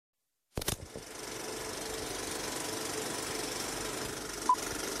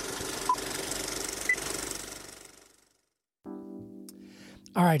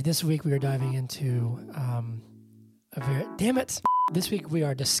All right, this week we are diving into This week we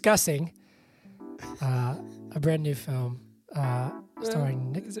are discussing a brand new film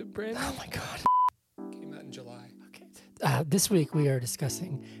starring Nick. Is it brand new? Oh my God. Came out in July. Okay. This week we are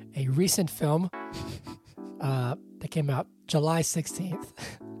discussing a recent film that came out July 16th,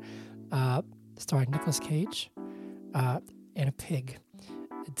 starring Nicolas Cage and a pig.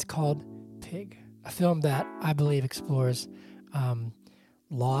 It's called Pig, a film that I believe explores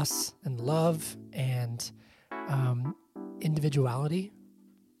loss and love and individuality,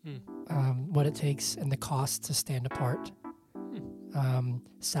 what it takes and the cost to stand apart,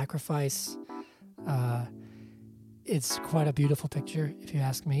 sacrifice. It's quite a beautiful picture, if you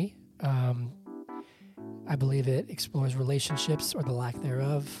ask me. I believe it explores relationships or the lack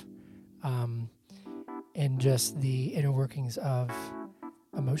thereof, and just the inner workings of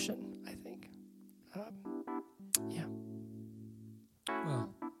emotion, I think. Yeah. Well,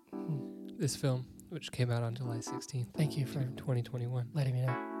 this film, which came out on July 16th, Thank you for 2021, letting me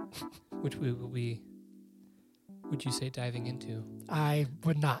know. which we will be, would you say, diving into? I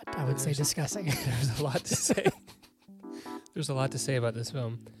would not. I would say discussing. There's a lot to say. There's a lot to say about this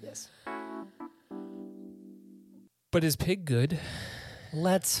film. Yes. But is Pig good?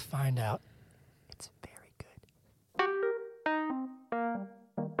 Let's find out. It's very good.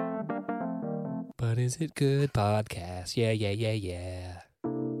 But is it good? Podcast. Yeah.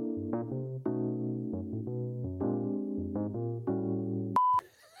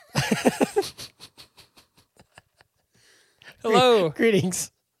 Hello.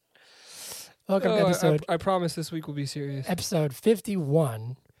 Greetings. Welcome to episode I promise this week will be serious. episode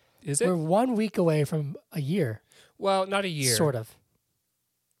 51. Is it? We're 1 week away from a year. Well, not a year. Sort of.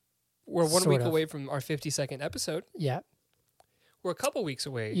 We're one Sort week of. away from our 52nd episode. Yeah. We're a couple weeks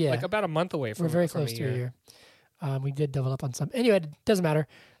away. Yeah. Like about a month away from We're very from close to a year. We did double up on some. Anyway, it doesn't matter.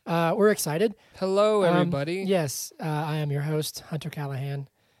 We're excited. Hello, everybody. Yes. I am your host, Hunter Callahan.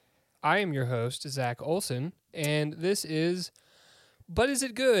 I am your host, Zach Olson, and this is But Is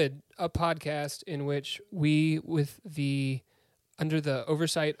It Good? A podcast in which we, under the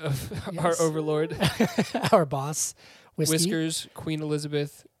oversight of our Yes. overlord, Our boss, Whiskey. Whiskers, Queen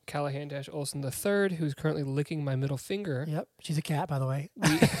Elizabeth Callahan-Olson III, who's currently licking my middle finger. Yep. She's a cat, by the way.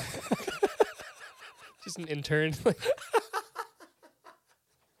 Just an intern.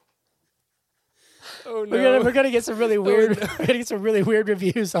 Oh no! We're gonna get some really weird. no. We're gonna get some really weird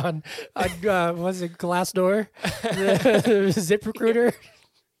reviews on what's it, Glassdoor, ZipRecruiter.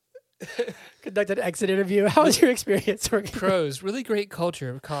 Conducted an exit interview. How was your experience working? Pros, really great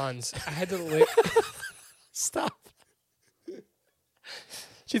culture. Cons, I had to lick. Stop.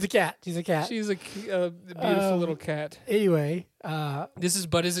 She's a cat. She's a cat. She's a beautiful little cat. Anyway, This is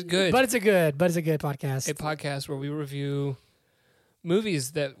But Is It Good? but it's a good podcast. A podcast where we review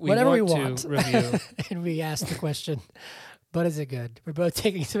movies that we Whatever we want want. to review. And we ask the question, but is it good? We're both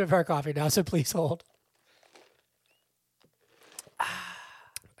taking some of our coffee now, so please hold.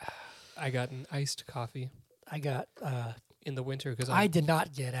 I got an iced coffee I got. in the winter because I did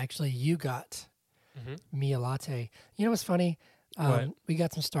not get. Actually, you got Mhm. me a latte. You know what's funny? What? We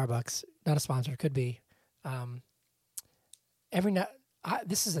got some Starbucks. Not a sponsor. Could be. Every night.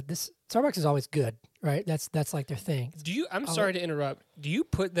 This Starbucks is always good, right? That's like their thing. Do you? I'm I'll sorry to interrupt. Do you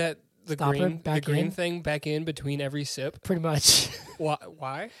put the Stopper back green in? thing back in between every sip? Pretty much.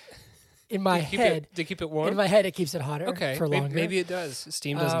 Why? In my head. To keep it warm. In my head, it keeps it hotter Okay, for longer. maybe it does.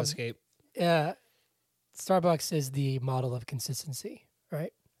 Steam doesn't Um, escape. Starbucks is the model of consistency,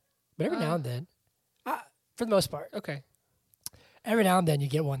 right? But every now and then, for the most part, Okay. every now and then you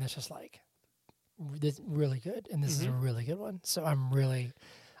get one that's just like this really good, and this is a Mhm. really good one. So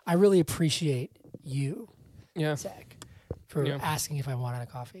I really appreciate you, Yeah. Zach, for Yeah. asking if I wanted a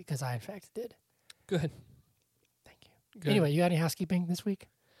coffee, because I in fact did. Good. Thank you. Good. Anyway, you got any housekeeping this week?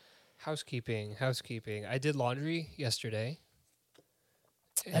 Housekeeping. I did laundry yesterday.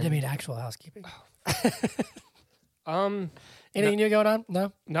 I didn't mean actual housekeeping. Um, Anything new going on?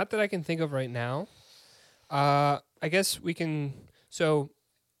 No. not that I can think of right now. I guess we can. So,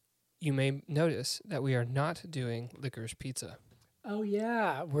 you may notice that we are not doing Licorice Pizza. Oh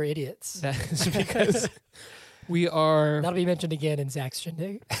yeah, we're idiots. That is because we are. That'll be mentioned again in Zach's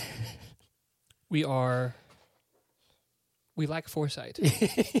shindig. We lack foresight,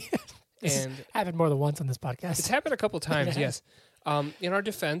 This and happened more than once on this it's podcast. happened a couple times. It Yes. In our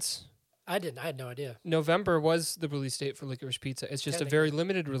defense, I had no idea. November was the release date for Licorice Pizza. It's just a Technically. very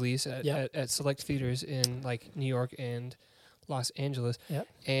limited release at, Yep. at select theaters in like New York and Los Angeles. Yep.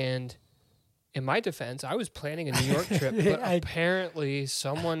 And in my defense, I was planning a New York trip, but apparently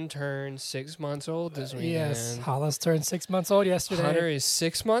someone turned 6 months old this weekend. Yes, Hollis turned 6 months old yesterday. Hunter is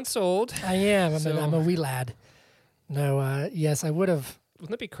 6 months old. I am. I'm a wee lad. No, yes, I would have.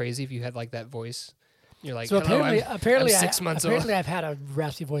 Wouldn't that be crazy if you had like that voice? You're like, So hello, apparently, I'm 6 months old. Apparently, I've had a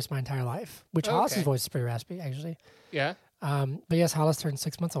raspy voice my entire life, which Hollis's voice is pretty raspy, actually. Yeah. But yes, Hollis turned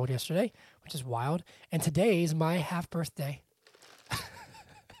 6 months old yesterday, which is wild. And today's my half birthday.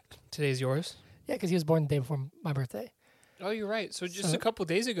 Today's yours? Yeah, because he was born the day before my birthday. Oh, you're right. So just a couple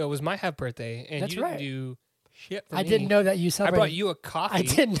days ago was my half birthday, and that's you didn't right. do shit for I me. didn't know that you celebrated. I brought you a coffee. I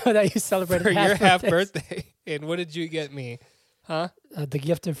didn't know that you celebrated for your half birthdays. birthday. And what did you get me? Huh? The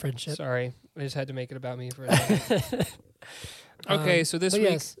gift of friendship. Sorry, I just had to make it about me for a second. Okay, so this week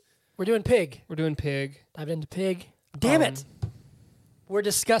yes, we're doing Pig. we're doing Pig. Dive into Pig. Damn it! We're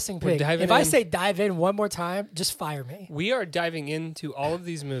discussing Pig. diving If I in. say dive in one more time, just fire me. We are diving into all of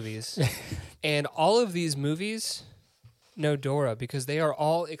these movies, and all of these movies know Dora because they are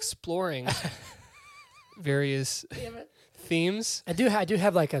all exploring various Damn it! themes. I do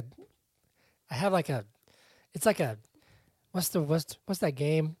have like a. I have like a. It's like a. What's that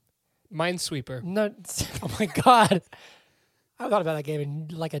game? Minesweeper. No. Oh my god! I thought about that game in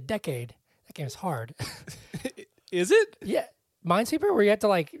like a decade. That game's hard. Is it? Yeah, Minesweeper, where you have to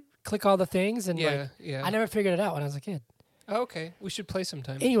like click all the things and Yeah, like. yeah. I never figured it out when I was a kid. Oh, okay, we should play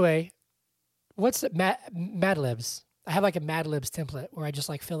sometime. Anyway, what's it? Mad Libs. I have like a Mad Libs template where I just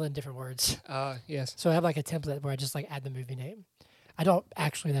like fill in different words. Yes. So I have like a template where I just like add the movie name. I don't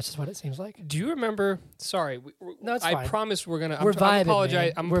actually. That's just what it seems like. Do you remember? Sorry, No, it's I fine. promise we're gonna. We're vibing.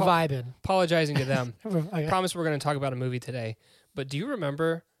 apologize. Man. We're vibing. Apologizing to them. Okay. Promise we're gonna talk about a movie today. But do you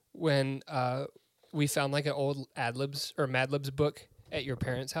remember when we found like an old Ad-Libs or Mad Libs book at your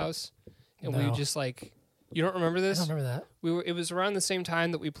parents' house, and we No. just like, you don't remember I this? don't remember that. It was around the same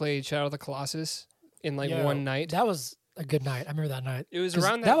time that we played Shadow of the Colossus in like Yo, one night. That was a good night. I remember that night. It was 'Cause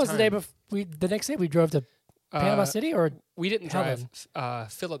around that was time. the day before. The next day we drove to Panama City, or We didn't drive. Helen.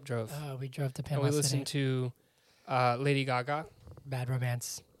 Philip drove, we drove to and Panama we City. listened to Lady Gaga Bad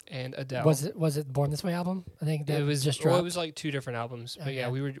Romance. and Adele. Was it Born This Way album? I think that It was just well, dropped. it was like two different albums, but yeah,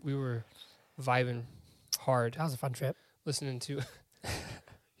 Okay. we were vibing hard, That was a fun trip. listening to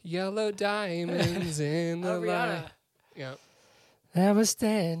Yellow Diamonds in the light. Yeah, I was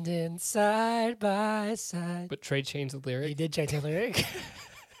standing side by side. but Trey changed the He lyric. did change the lyric.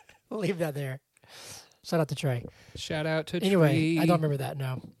 We'll leave that there. Shout out to Trey. Shout out to Anyway, Trey. I don't remember that.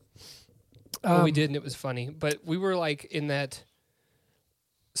 No. Well, we did, and it was funny. But we were like in that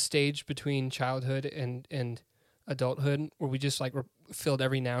stage between childhood and adulthood where we just like filled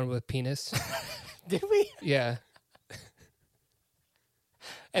every noun with penis. Did we? Yeah.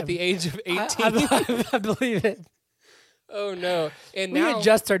 At the age of 18. I believe it. Oh no! And We now had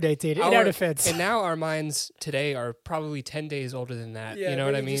just turned 18. In our defense. and now our minds today are probably 10 days older than that. You know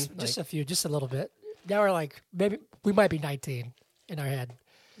what I maybe mean? Just a few, just a little bit. Now we're like, maybe we might be 19 in our head.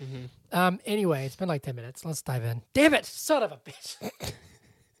 Mhm. Anyway, it's been like 10 minutes. Let's dive in. Damn it, son of a bitch.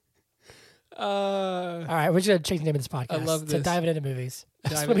 All right, we're just going to change the name of this podcast. I love To this. diving into movies.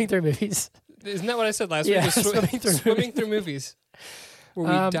 Diving- Swimming through movies. Isn't that what I said last Yeah, week? Was swimming through movies.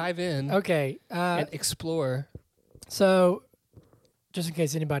 Where we dive in Okay. and explore. So, just in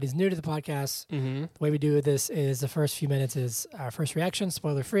case anybody's new to the podcast, Mm-hmm. the way we do this is the first few minutes is our first reaction,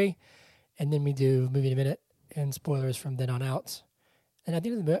 spoiler free, and then we do movie in a minute and spoilers from then on out. And at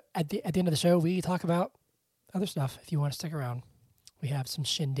the end of at the end of the show, we talk about other stuff. If you want to stick around, we have some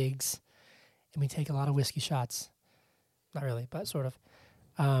shindigs, and we take a lot of whiskey shots. Not really, but sort of.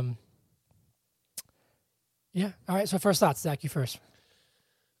 Yeah. All right. So first thoughts, Zach. You first.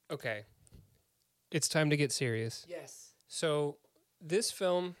 Okay. It's time to get serious. Yes. So, this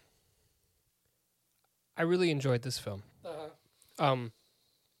film, I really enjoyed this film.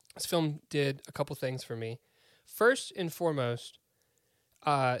 This film did a couple things for me. First and foremost,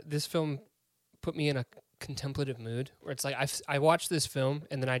 this film put me in a contemplative mood where it's like I watched this film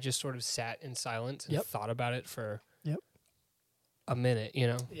and then I just sort of sat in silence and Yep. thought about it for Yep. a minute, you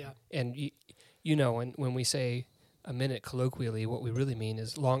know? Yeah. And you know, when we say a minute colloquially, what we really mean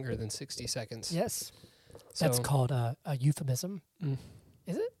is longer than 60 seconds. Yes. So, That's called a euphemism. Mm.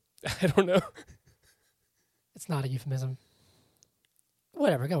 Is it? I don't know. It's not a euphemism.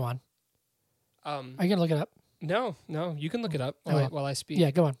 Whatever. Go on. Are you gonna look it up? No, you can look it up while I speak.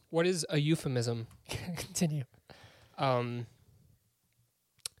 Yeah. Go on. What is a euphemism? Continue. The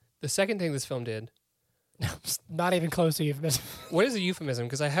second thing this film did. Not even close to euphemism. What is a euphemism?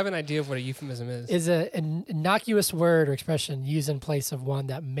 Because I have an idea of what a euphemism is. Is an innocuous word or expression used in place of one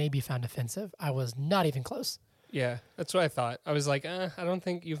that may be found offensive. I was not even close. Yeah, that's what I thought. I was like, I don't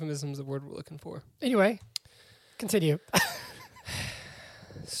think euphemism is the word we're looking for. Anyway, continue.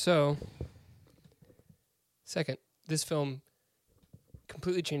 So, second, this film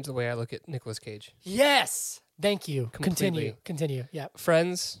completely changed the way I look at Nicolas Cage. Yes. Thank you. Completely. Continue. Yeah.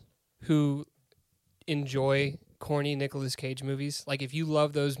 Friends who enjoy corny Nicolas Cage movies, like if you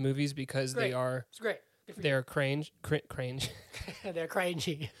love those movies because Great. they are It's great. they're cringe. They're cringy. They're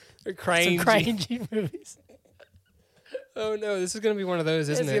Some cringy. cringy movies. Oh no, this is gonna be one of those,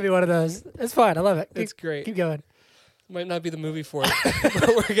 isn't It's it? gonna be one of those. It's fine. I love it. It's great. Keep going. Might not be the movie for it, but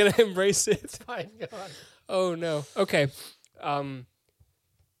we're gonna embrace it. It's fine. Go on. Oh no. Okay.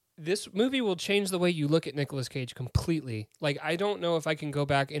 This movie will change the way you look at Nicolas Cage completely. Like I don't know if I can go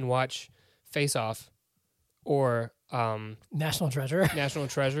back and watch Face Off or National Treasure. National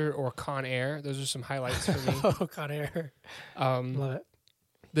Treasure or Con Air. Those are some highlights for me. Oh, Con Air. Love it.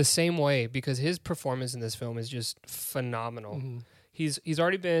 The same way, because his performance in this film is just phenomenal. Mm-hmm. He's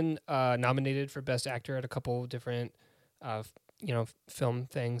already been nominated for Best Actor at a couple different film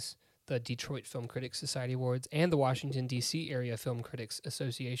things. The Detroit Film Critics Society Awards and the Washington, D.C. Area Film Critics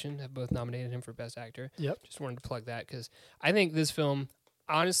Association have both nominated him for Best Actor. Yep. Just wanted to plug that because I think this film,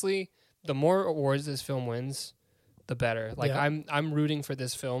 honestly, the more awards this film wins, the better. Like Yeah. I'm rooting for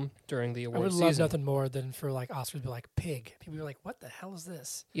this film during the I awards would season. love nothing more than for like Oscars to be like Pig. People be like, "What the hell is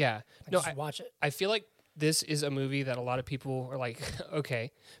this?" Yeah. Like, No, just watch it. I feel like this is a movie that a lot of people are like,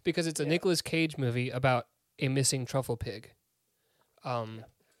 okay, because it's a Nicolas Cage movie about a missing truffle pig.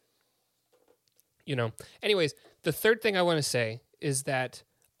 Anyways, the third thing I want to say is that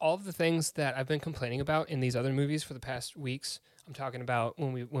all of the things that I've been complaining about in these other movies for the past weeks, I'm talking about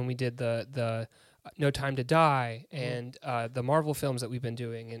when we did the No Time to Die and the Marvel films that we've been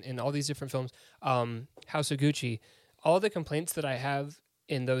doing and all these different films, House of Gucci, all the complaints that I have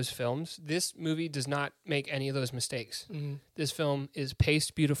in those films, this movie does not make any of those mistakes. Mm-hmm. This film is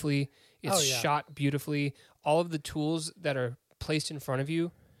paced beautifully. It's shot beautifully. All of the tools that are placed in front of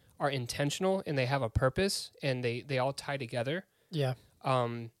you are intentional and they have a purpose and they all tie together. Yeah.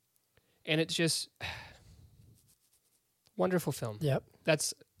 And it's just wonderful film. Yep.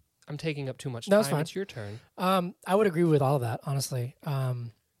 I'm taking up too much No, time. it's fine. It's your turn. I would agree with all of that, honestly.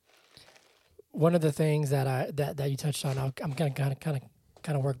 One of the things that you touched on, I'm gonna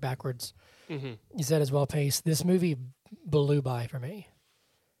kind of work backwards. Mm-hmm. You said it's well paced. This movie blew by for me.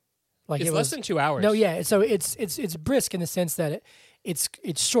 Like It's it less was, than 2 hours. No, yeah. So it's brisk in the sense that it's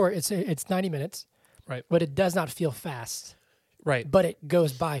short. It's 90 minutes, Right. but it does not feel fast. Right. But it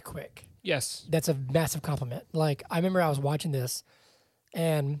goes by quick. Yes. That's a massive compliment. Like I remember I was watching this,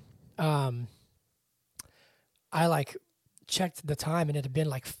 and I like checked the time, and it had been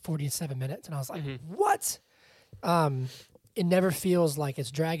like 47 minutes, and I was like, "What?" It never feels like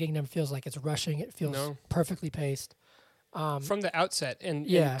it's dragging. Never feels like it's rushing. It feels perfectly paced. From the outset. And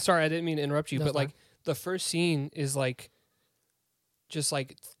Yeah. sorry, I didn't mean to interrupt you, No, but it's like the first scene is like just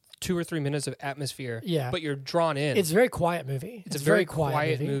like 2 or 3 minutes of atmosphere. Yeah. But you're drawn in. It's a very quiet movie. It's a very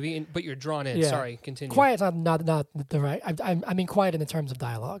quiet movie, but you're drawn in. Yeah. Sorry, continue. Quiet's not the right. I mean quiet in the terms of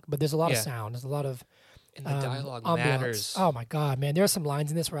dialogue, but there's a lot of Yeah. sound. There's a lot of And the dialogue ambiance. matters. Oh my god, man! There are some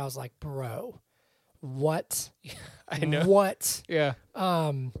lines in this where I was like, "Bro, what? I know. What?" Yeah.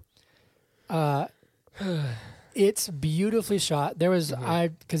 It's beautifully shot. There was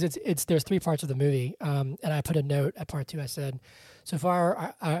because there's 3 parts of the movie, and I put a note at part 2. I said, so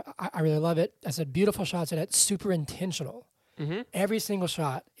far I really love it. I said beautiful shots, and it's super intentional. Mm-hmm. Every single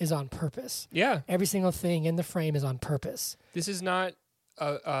shot is on purpose. Yeah. Every single thing in the frame is on purpose. This is not.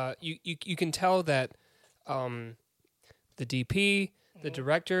 You can tell that the DP, the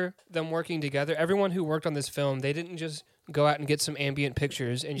director, them working together. Everyone who worked on this film, they didn't just go out and get some ambient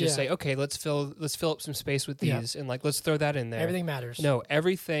pictures and just say, okay, let's fill up some space with these and like let's throw that in there. Everything matters. No,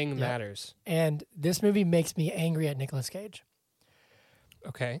 everything matters. And this movie makes me angry at Nicolas Cage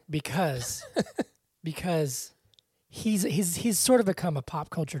Okay. because he's sort of become a pop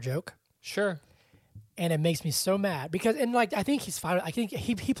culture joke. Sure. And it makes me so mad because, and like, I think he's fine. I think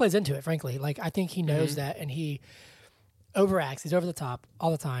he plays into it, frankly. Like, I think he knows that, and he overacts. He's over the top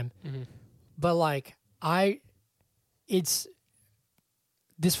all the time. Mm-hmm. But like,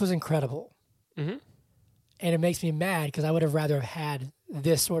 this was incredible. Mm-hmm. And it makes me mad because I would have rather had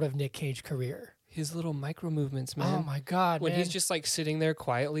this sort of Nick Cage career. His little micro movements, man. Oh my God, when man. he's just like sitting there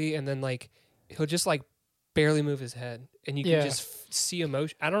quietly and then like he'll just like barely move his head and you can just see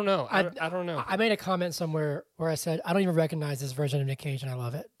emotion. I don't know. I don't know. I made a comment somewhere where I said, I don't even recognize this version of Nick Cage and I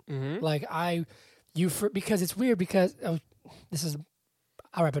love it. Mm-hmm. Like because it's weird because I'll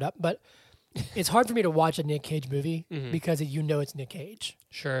wrap it up, but it's hard for me to watch a Nick Cage movie because it's Nick Cage.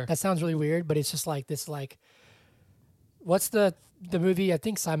 Sure. That sounds really weird, but it's just like this, like What's the movie? I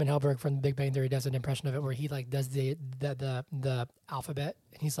think Simon Helberg from Big Bang Theory does an impression of it where he like does the alphabet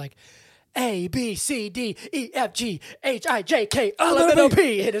and he's like A B C D E F G H I J K L M N O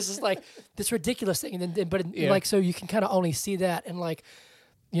P, and it's just like this ridiculous thing. And then like so you can kind of only see that and like,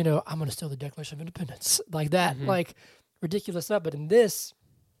 you know, I'm gonna steal the Declaration of Independence like that, like ridiculous stuff. But in this,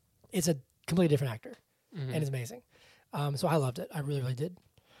 it's a completely different actor, and it's amazing. So I loved it. I really, really did.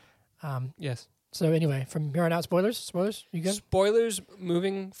 Yes. So anyway, from here on out, spoilers, you good? Spoilers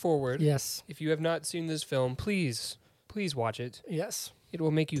moving forward. Yes. If you have not seen this film, please watch it. Yes. It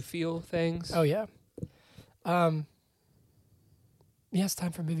will make you feel things. Oh yeah. It's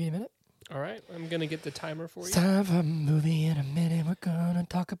time for movie in a minute. All right, I'm gonna get the timer for you. It's time for a movie in a minute. We're gonna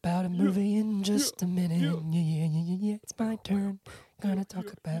talk about a movie in just a minute. Yeah. It's my turn. Gonna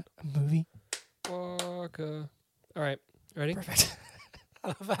talk about a movie. Waka. All right, ready? Perfect. I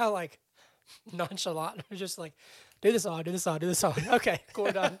love how like nonchalant. We're just like, do this song. Okay, cool,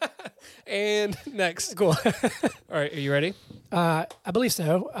 we're done. And next. Cool. All right, are you ready? I believe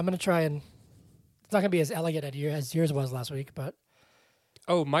so. I'm gonna try and. It's not gonna be as elegant as yours was last week, but.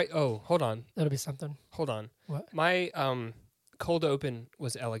 Hold on. It'll be something. Hold on. What? My cold open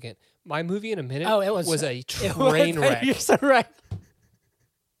was elegant. My movie in a minute it was a train wreck. You're so right.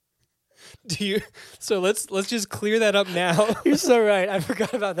 So let's just clear that up now. You're so right. I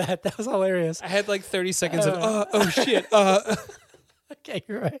forgot about that. That was hilarious. I had like 30 seconds of shit. Okay,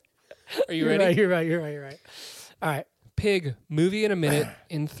 you're right. Are you ready? You're right. All right. Pig, movie in a minute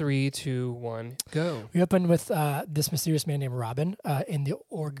in 3, 2, 1, go. We open with this mysterious man named Robin in the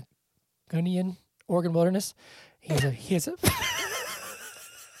Oregon wilderness. He has a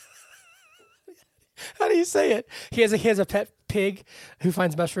how do you say it? He has a pet pig who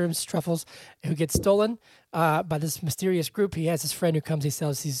finds mushrooms, truffles, who gets stolen by this mysterious group. He has his friend who comes, he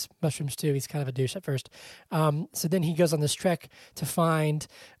sells these mushrooms to. He's kind of a douche at first. So then he goes on this trek to find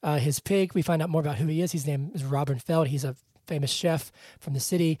his pig. We find out more about who he is. His name is Robin Feld. He's a famous chef from the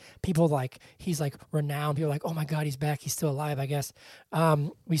city. People he's renowned. People are like, oh my God, he's back. He's still alive, I guess.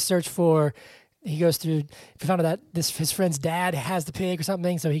 We search for. He goes through. We found out that his friend's dad has the pig or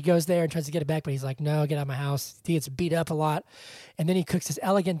something, so he goes there and tries to get it back, but he's like, "No, get out of my house." He gets beat up a lot, and then he cooks this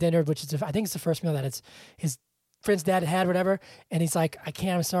elegant dinner, which is I think it's the first meal that it's his friend's dad had, whatever. And he's like, "I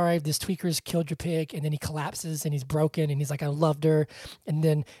can't. I'm sorry. This tweaker's killed your pig." And then he collapses and he's broken, and he's like, "I loved her." And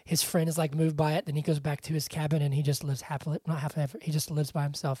then his friend is like moved by it. Then he goes back to his cabin and he just lives happily. Not happily. He just lives by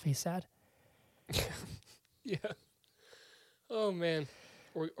himself. He's sad. Yeah. Oh man.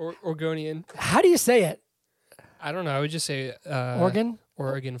 Oregonian. How do you say it? I don't know. I would just say Oregon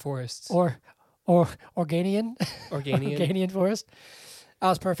forests. Or Organian. Organian. Organian forest. That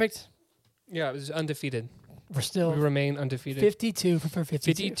was perfect. Yeah, it was undefeated. We remain undefeated. 52 for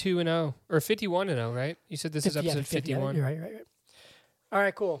 52. 52-0 or 51-0, right? You said this is episode 51. You're right. All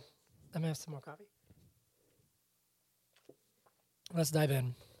right, cool. I'm gonna have some more coffee. Let's dive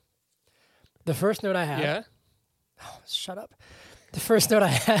in. The first note I have. Yeah. Oh, shut up. The first note I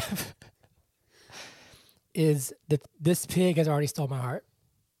have is that this pig has already stole my heart.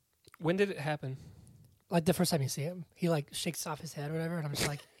 When did it happen? Like the first time you see him, he like shakes off his head or whatever, and I'm just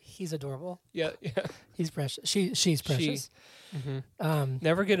like, he's adorable. Yeah. He's precious. She's precious. Mm-hmm.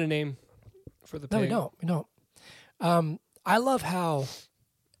 Never get a name for the pig. No, we don't. I love how,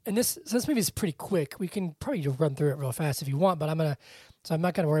 and this movie is pretty quick. We can probably run through it real fast if you want, but I'm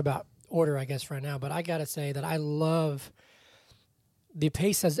not gonna worry about order, I guess, right now. But I gotta say that I love the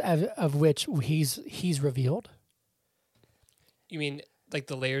pace of which he's revealed. You mean like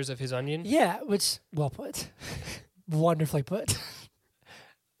the layers of his onion? Yeah, which well put, wonderfully put.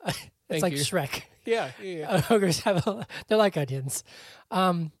 It's like Shrek. Yeah. Ogres they're like onions.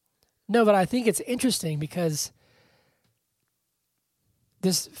 No, but I think it's interesting because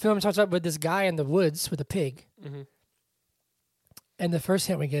this film starts up with this guy in the woods with a pig, and the first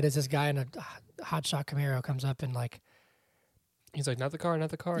hint we get is this guy in a hotshot Camaro comes up and like. He's like, not the car. Yeah,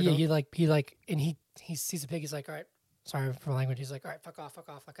 and he sees the pig. He's like, all right, sorry for language. He's like, all right, fuck off.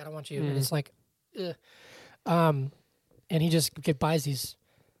 Like, I don't want you. And it's like, ugh. And he just buys these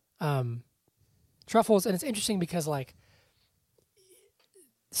truffles. And it's interesting because like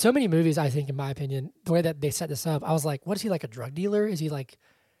so many movies, I think, in my opinion, the way that they set this up, I was like, what is he, like a drug dealer? Is he like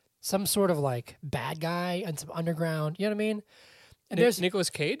some sort of like bad guy and some underground? You know what I mean? And there's Nicolas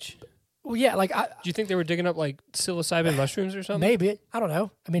Cage. Well, yeah, like do you think they were digging up like psilocybin mushrooms or something? Maybe. I don't know.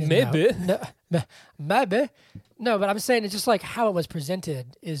 I mean, maybe. Maybe. No, but I'm saying it's just like how it was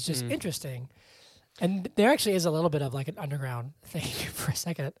presented is just interesting, and there actually is a little bit of like an underground thing for a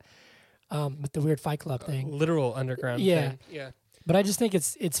second, with the weird Fight Club thing. Literal underground. Yeah. Thing. Yeah. But I just think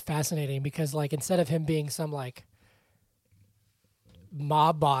it's fascinating because like instead of him being some like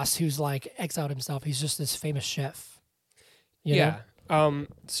mob boss who's like exiled himself. He's just this famous chef. You know?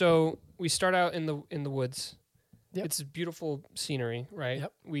 So we start out in the woods. Yep. It's beautiful scenery, right?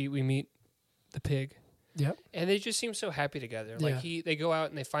 Yep. We meet the pig. Yep. And they just seem so happy together. Like they go out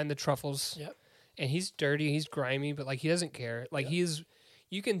and they find the truffles. Yep. And he's dirty, he's grimy, but like he doesn't care. Like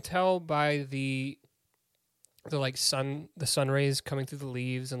you can tell by the like sun rays coming through the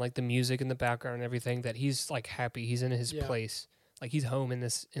leaves and like the music in the background and everything that he's like happy. He's in his place. Like he's home in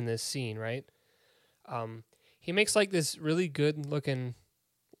this scene, right? He makes like this really good looking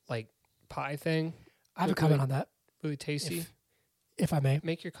like pie thing. I have a comment on that. Really tasty. If I may.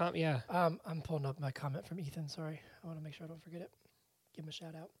 Make your comment, yeah. I'm pulling up my comment from Ethan. Sorry. I want to make sure I don't forget it. Give him a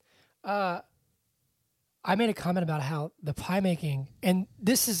shout out. I made a comment about how the pie making, and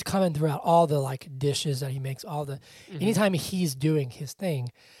this is common throughout all the like dishes that he makes, anytime he's doing his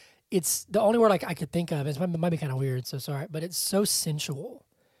thing, it's the only word like I could think of. It might be kind of weird, so sorry, but it's so sensual.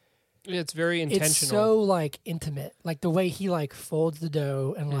 Yeah, it's very intentional. It's so like intimate, like the way he like folds the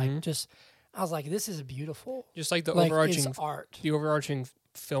dough and like just. I was like, this is beautiful. Just like the like, overarching it's art. The overarching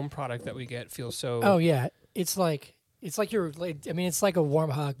film product that we get feels so. Oh yeah, it's like you're. Like, I mean, it's like a warm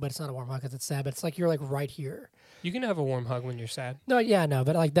hug, but it's not a warm hug because it's sad. But it's like you're like right here. You can have a warm hug when you're sad. No, yeah, no,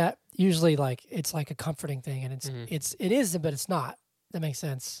 but like that usually like it's like a comforting thing, and it is, but it's not. That makes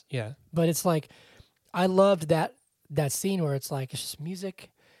sense. Yeah. But it's like I loved that scene where it's like it's just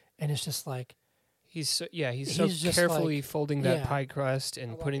music, and it's just like. He's so carefully like, folding that pie crust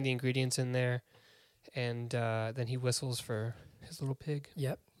and putting the ingredients in there, and then he whistles for his little pig.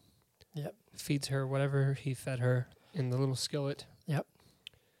 Yep. Feeds her whatever he fed her in the little skillet. Yep.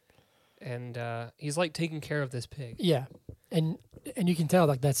 And he's like taking care of this pig. Yeah, and you can tell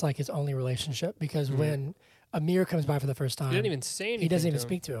like that's like his only relationship because when Amir comes by for the first time, he doesn't even say anything. He doesn't even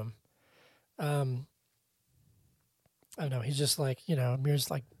speak to him. I don't know. He's just like Amir's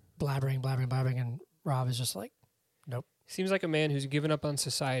like. Blabbering, and Rob is just like, nope. Seems like a man who's given up on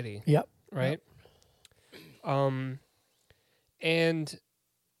society. Yep. Right? Yep. And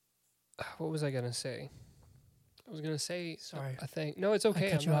what was I going to say? I was going to say Sorry. a thing. No, it's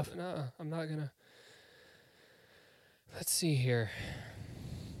okay. I'm not going to. Let's see here.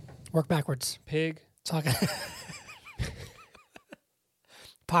 Work backwards. Pig. Talking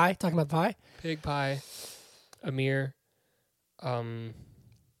pie. Talking about pie. Pig pie. Amir.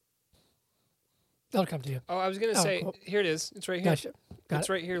 That'll come to you. Oh, I was going to say, cool. Here it is. It's right here. Gotcha. It's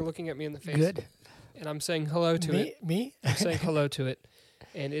right here looking at me in the face. Good. And I'm saying hello to it. Me? I'm saying hello to it.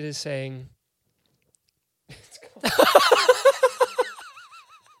 And it is saying...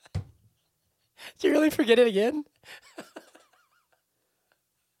 Did you really forget it again?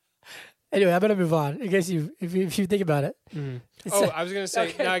 Anyway, I'm going to move on in case if you think about it. I was going to say...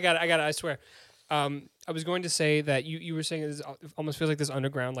 Okay. No, I got it. I swear. I was going to say that you were saying it almost feels like this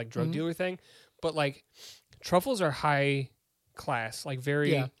underground like drug dealer thing. But like truffles are high class, like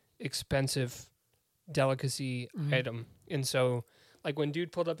very expensive delicacy item. And so like when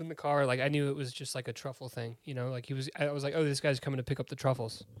dude pulled up in the car, like I knew it was just like a truffle thing, like I was like, oh, this guy's coming to pick up the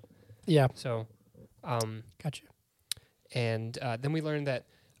truffles. Yeah. So, gotcha. And then we learned that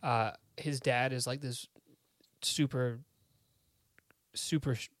his dad is like this super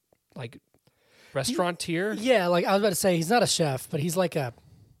like restaurateur. Yeah. Like I was about to say, he's not a chef, but he's like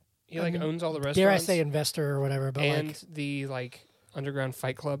he owns all the restaurants. Dare I say investor or whatever, but and the like underground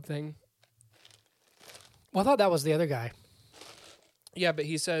fight club thing. Well, I thought that was the other guy. Yeah, but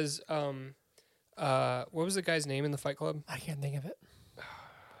he says, what was the guy's name in the fight club? I can't think of it.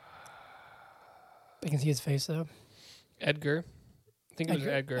 I can see his face though. Edgar. I think it was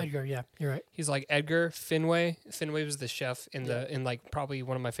Edgar. Edgar, yeah, you're right. He's like Edgar Finway. Finway was the chef in like probably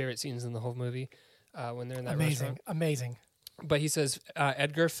one of my favorite scenes in the whole movie when they're in that restaurant. Amazing. But he says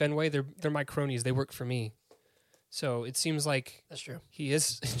Edgar Fenway, they're my cronies. They work for me. So it seems like that's true. He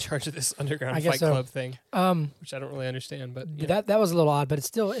is in charge of this underground fight club thing, which I don't really understand. But that was a little odd, but it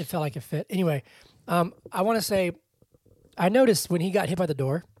felt like it fit. Anyway, I want to say, I noticed when he got hit by the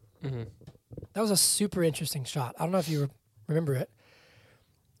door, that was a super interesting shot. I don't know if you remember it,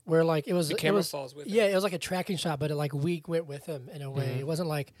 where like it was the camera falls with him. Yeah, it was like a tracking shot, but it like we went with him in a way. It wasn't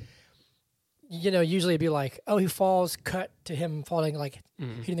like. Usually it'd be like, oh, he falls, cut to him falling, like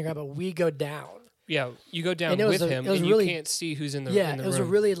hitting the ground, but we go down. Yeah, you go down with him, and you can't see who's in the room. Yeah, it was a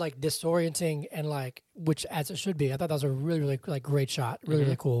really like disorienting and like, which as it should be. I thought that was a really, really like great shot, really,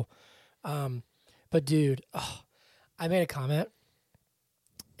 really cool. But dude, I made a comment,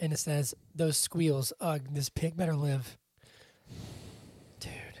 and it says, "Those squeals, ugh, this pig better live."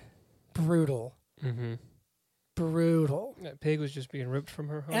 Dude, brutal. Brutal. That pig was just being ripped from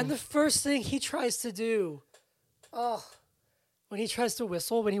her home. And the first thing he tries to do, when he tries to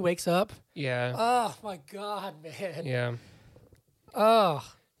whistle when he wakes up. Yeah. Oh my God, man. Yeah. Oh,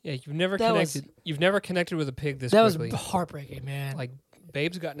 Yeah. You've never That was- connected. You've never connected with a pig this that quickly. was heartbreaking, man. Like,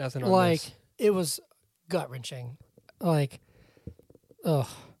 Babe's got nothing on Like this. it was gut wrenching. Like, ugh.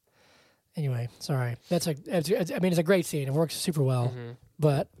 Anyway, sorry. It's a great scene. It works super well. Mhm.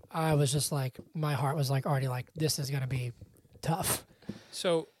 But I was just like, my heart was like already like, this is gonna be tough.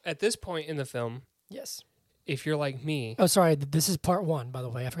 So at this point in the film, Yes. if you're like me, Oh, sorry. This is part one, by the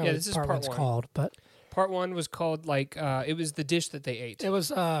way. I forgot Yeah, what this is part part one's one. called, but part one was called like it was the dish that they ate. it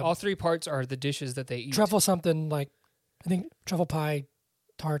was All three parts are the dishes that they eat. truffle something like, I think truffle pie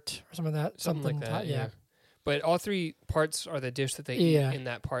tart or something like that. Something like that. Yeah. But all three parts are the dish that they Yeah. eat in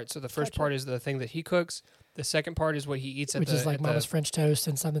that part. So the first Gotcha. part is the thing that he cooks. The second part is what he eats at Which the. is like at Mama's the, French toast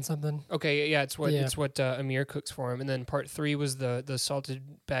and something. okay, yeah, it's what Yeah. Amir cooks for him, and then part three was the salted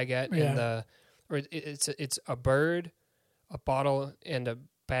baguette Yeah. and it's a bird, a bottle, and a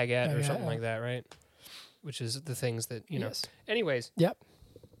baguette Oh, or yeah, something yeah. like that, right? Which is the things that you know. Yes. Anyways, Yep.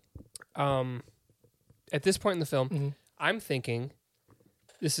 At this point in the film, Mhm. I'm thinking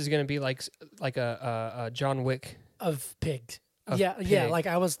this is going to be like a John Wick Of pigs. Of Yeah. pig. Like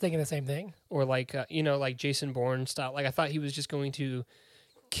I was thinking the same thing. or like like Jason Bourne style. Like I thought he was just going to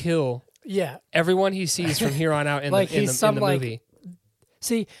kill Yeah. everyone he sees from here on out in Like the in he's the, some, in the like, movie.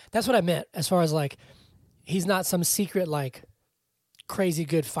 See, that's what I meant as far as like, he's not some secret like crazy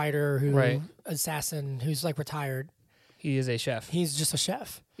good fighter Right. assassin who's like retired. He is a chef. He's just a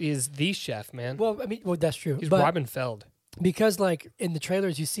chef. He is the chef, man. Well, I mean, that's true. He's but Robin Feld. because like in the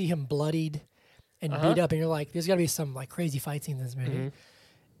trailers you see him bloodied and Uh-huh. beat up, and you're like, there's got to be some like crazy fight scene in this movie. Mhm.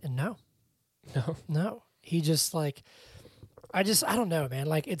 And no, No. he just like, I don't know, man.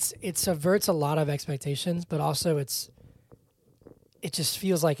 Like it subverts a lot of expectations, but also it just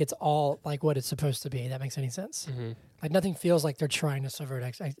feels like it's all like what it's supposed to be. That makes any sense? Mhm. Like nothing feels like they're trying to subvert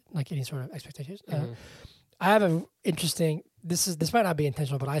like any sort of expectations. Mhm. I have an interesting. This might not be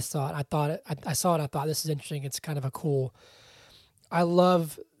intentional, but I saw it. I thought this is interesting. It's kind of a cool. I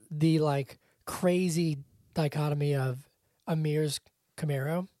love the like crazy dichotomy of Amir's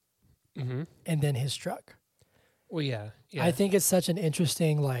Camaro Mhm. and then his truck. Well, yeah. I think it's such an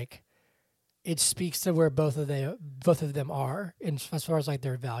interesting like. It speaks to where both of them are in as far as like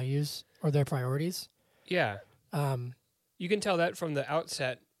their values or their priorities. Yeah. You can tell that from the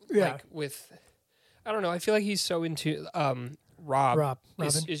outset. Yeah. Like with, I don't know. I feel like he's so into Robin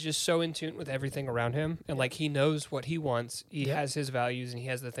is just so in tune with everything around him, and like he knows what he wants. He Yep. has his values, and he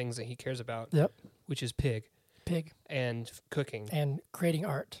has the things that he cares about. Yep. Which is pig Pig and cooking. and creating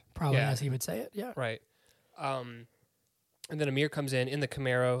art, probably Yeah. as he would say it. Yeah. Right. And then Amir comes in the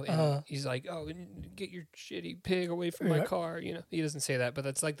Camaro, and Uh-huh. he's like, "Oh, get your shitty pig away from my Yeah. car." You know, he doesn't say that, but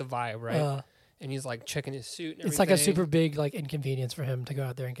that's like the vibe, right? And he's like checking his suit. And It's like a everything. super big like inconvenience for him to go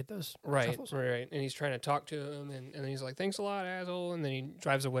out there and get those right, truffles. right. And he's trying to talk to him, and then he's like, "Thanks a lot, asshole," and then he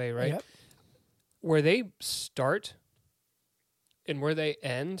drives away, right? Yep. Where they start and where they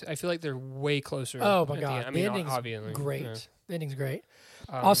end, I feel like they're way closer. Oh my at the god, end. I the mean, ending's obviously, great. yeah. The ending's great.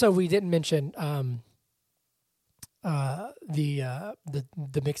 Um, Also, we didn't mention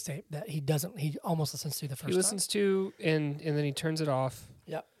the mixtape that he almost listens to the first he listens to, and then he turns it off.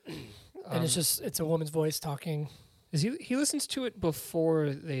 Yep. And it's a woman's voice talking. Is he listens to it before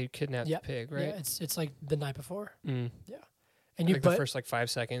they kidnap Yep. the pig, right? Yeah, it's like the night before. Mm. And Like the first like 5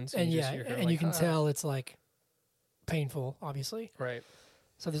 seconds, and you yeah, just hear her and like, you can "Ah." tell it's like painful, obviously. right?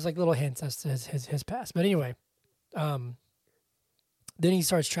 So there's like little hints as to his past. But anyway, then he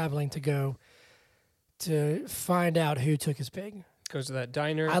starts traveling to go to find out who took his pig. Goes to that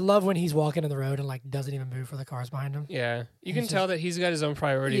diner. I love when he's walking on the road and like doesn't even move for the cars behind him. yeah, you He's can tell just- that he's got his own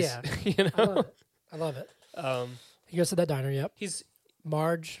priorities. Yeah. you I know. love it. I love it. He goes to that diner. Yep. He's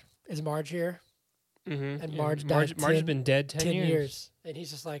Marge is Marge here? mm-hmm, And Marge died Marge has 10 been dead 10 years, and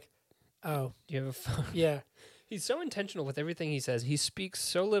he's just like, oh Do you have a phone? yeah, He's so intentional with everything he says. He speaks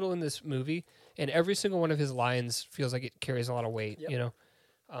so little in this movie, and every single one of his lines feels like it carries a lot of weight. Yep. You know.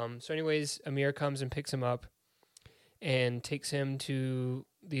 So, anyways, Amir comes and picks him up, and takes him to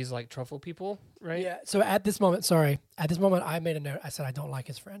these like truffle people, right? yeah. So at this moment, I made a note. I said I don't like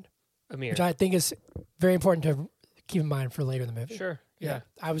his friend, Amir. which I think is very important to keep in mind for later in the movie. Sure. Yeah.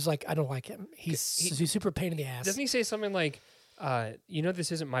 I was like, I don't like him. He's super pain in the ass. Doesn't he say something like,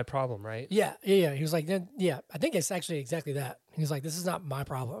 this isn't my problem, right? Yeah. He was like, I think it's actually exactly that. He was like, this is not my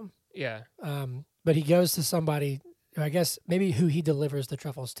problem. Yeah. But he goes to somebody, I guess maybe who he delivers the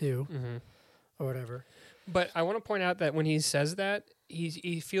truffles to. Mm-hmm. or whatever. But I want to point out that when he says that,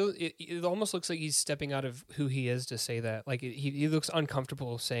 he feels it almost looks like he's stepping out of who he is to say that. Like he looks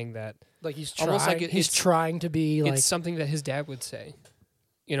uncomfortable saying that. Like he's Almost trying. like He's trying to be like it's something that his dad would say.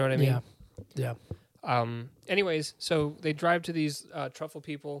 You know what I mean? Yeah. Anyways, so they drive to these truffle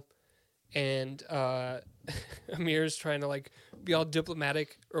people, and Amir's trying to like be all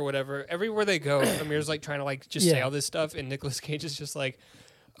diplomatic or whatever. Everywhere they go, Amir's like trying to like just say all this stuff, and Nicolas Cage is just like,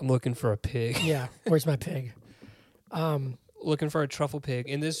 I'm looking for a pig. Yeah. Where's my pig? Looking for a truffle pig,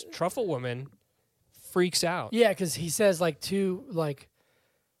 and this truffle woman freaks out. Yeah, because he says like two like.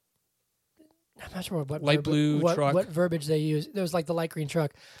 I'm not sure what light blue truck. What verbiage they use. There was like the light green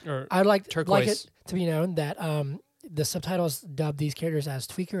truck. Or I'd like turquoise. it to be known that the subtitles dub these characters as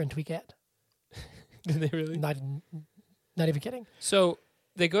Tweaker and Tweakette. Did they really? Not even kidding. So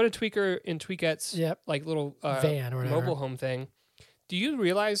they go to Tweaker and Tweakette's Yep. like little Van or whatever. mobile home thing. Do you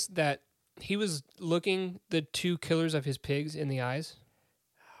realize that he was looking the two killers of his pigs in the eyes?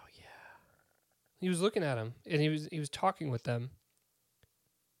 Oh yeah. He was looking at them, and he was talking with them.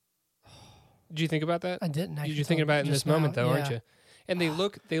 Did you think about that? I didn't. You're thinking about it in this moment, though, aren't yeah. you? And they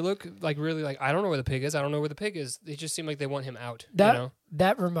look like really like, I don't know where the pig is. I don't know where the pig is. They just seem like they want him out. That you know?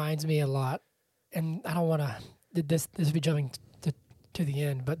 that reminds me a lot, and I don't want to. This would be jumping to the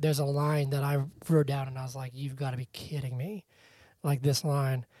end, but there's a line that I wrote down, and I was like, "You've got to be kidding me!" Like this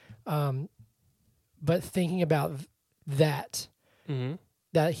line. But thinking about that, Mm-hmm.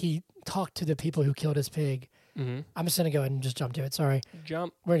 that he talked to the people who killed his pig. Mm-hmm. I'm just gonna go ahead and just jump to it. Sorry.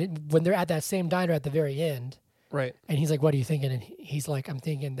 Jump. When they're at that same diner at the very end, Right. and he's like, "What are you thinking?" And he's like, "I'm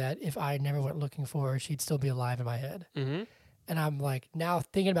thinking that if I never went looking for her, she'd still be alive in my head." Mm-hmm. And I'm like, now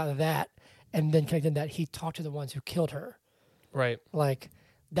thinking about that, and then connecting that he talked to the ones who killed her. Right. Like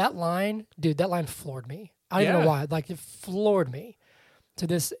that line, dude, that line floored me. I don't even know why. Like it floored me to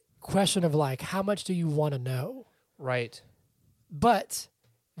this question of like, how much do you want to know? Right. But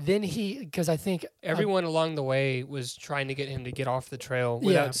then because I think Everyone along the way was trying to get him to get off the trail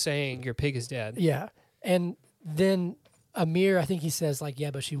without saying your pig is dead. Yeah. And then Amir, I think he says like,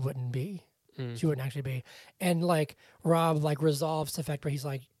 yeah, but she wouldn't be. She wouldn't actually be. And like Rob like resolves the fact where he's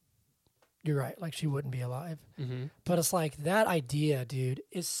like, you're right. Like she wouldn't be alive. Mm-hmm. But it's like that idea, dude,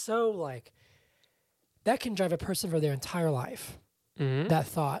 is so like that can drive a person for their entire life. Mm-hmm. That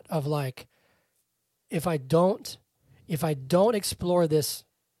thought of like, if I don't explore this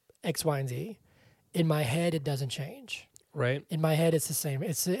X, Y, and Z, in my head it doesn't change. Right. In my head it's the same.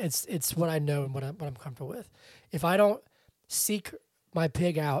 It's what I know and what I'm comfortable with. If I don't seek my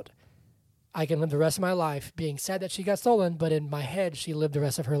pig out, I can live the rest of my life being sad that she got stolen, but in my head she lived the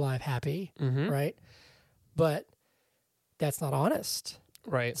rest of her life happy, right? But that's not honest.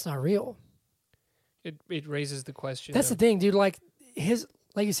 Right. It's not real. It raises the question. That's the thing, dude. Like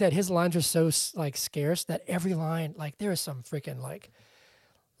like you said, his lines are so like scarce that every line, like there are some freaking like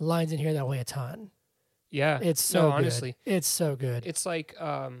lines in here that weigh a ton. Yeah. It's so good. Honestly, it's so good. it's like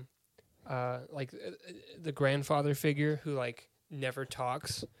the grandfather figure who like never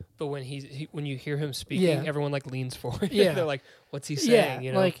talks, but when when you hear him speaking, everyone like leans forward. Yeah. They're like, "What's he saying?"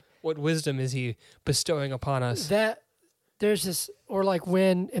 You know, like what wisdom is he bestowing upon us? that. There's this, or like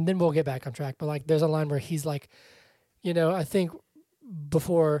when, and then we'll get back on track. But like, there's a line where he's like, you know, I think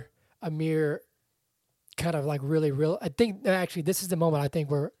before Amir kind of like really real. I think actually this is the moment I think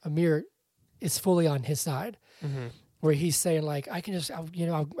where Amir is fully on his side, where he's saying like, I can just, I'll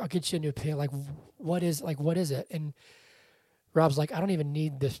get you a new pig. Like, what is it? And Rob's like, I don't even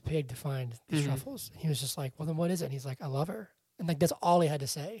need this pig to find these truffles. He was just like, well, then what is it? And he's like, I love her. And like, that's all he had to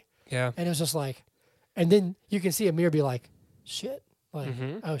say. Yeah. And it was just like, and then you can see Amir be like, shit, like,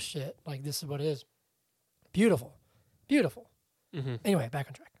 oh shit, like this is what it is. Beautiful. Anyway, back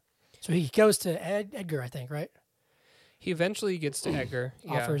on track. So he goes to Edgar, I think, right? He eventually gets to Edgar.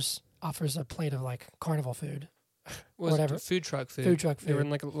 Yeah. Offers a plate of like carnival food. Was whatever. Food truck food. Food truck They were food.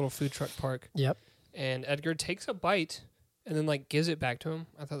 in like a little food truck park. Yep. And Edgar takes a bite and then like gives it back to him.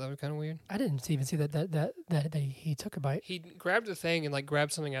 I thought that was kind of weird. I didn't even see that he took a bite. He grabbed the thing and like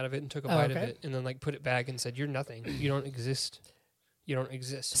grabbed something out of it and took a bite of it and then like put it back and said, "You're nothing. You don't exist. You don't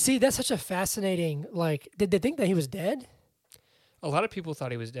exist." See, that's such a fascinating, like, did they think that he was dead? A lot of people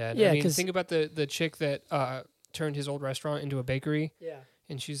thought he was dead. Yeah, I mean, 'cause- think about the chick that turned his old restaurant into a bakery. Yeah.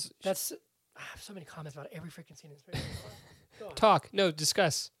 And she's... I have so many comments about every freaking scene in this movie. Go on. Talk. No,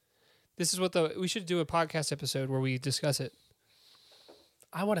 discuss. This is what we should do a podcast episode where we discuss it.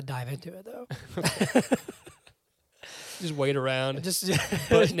 I want to dive into it, though. Just wait around. Just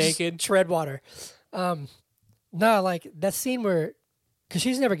butt naked. Tread water. No, like that scene where, because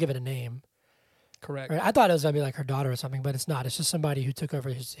she's never given a name. Correct. Right? I thought it was gonna be like her daughter or something, but it's not. It's just somebody who took over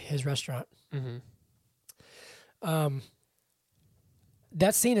his restaurant. Mm-hmm.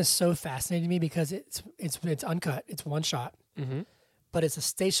 That scene is so fascinating to me because it's uncut. It's one shot, Mm-hmm. but it's a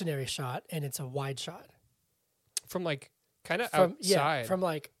stationary shot and it's a wide shot. From like kind of From outside. from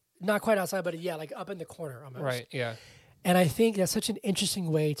like not quite outside, but like up in the corner almost. Right. Yeah. And I think that's such an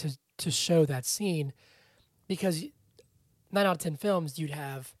interesting way to show that scene, because 9 out of 10 films you'd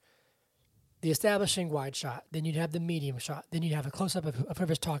have the establishing wide shot, then you'd have the medium shot, then you'd have a close up of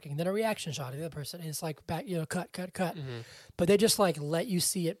whoever's talking, then a reaction shot of the other person, and it's like back, cut. Mm-hmm. But they just like let you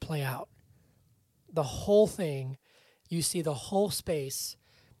see it play out. The whole thing, you see the whole space,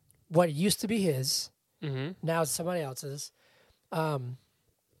 what used to be his, Mm-hmm. now it's somebody else's. And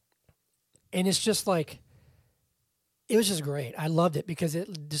it's just like, it was just great. I loved it because it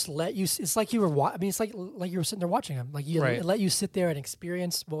just let you, it's like you were, it's like you were sitting there watching him. Like it let you sit there and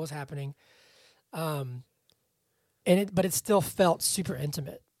experience what was happening. But it still felt super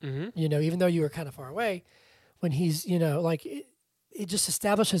intimate, Mm-hmm. even though you were kind of far away when he's, like it just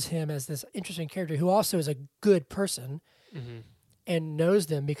establishes him as this interesting character who also is a good person Mm-hmm. and knows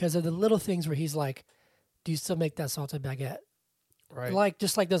them because of the little things where he's like, do you still make that salted baguette? Right. Like,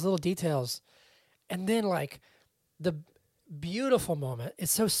 just like those little details. And then like the beautiful moment,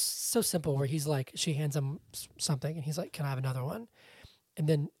 it's so simple where he's like, she hands him something and he's like, can I have another one? And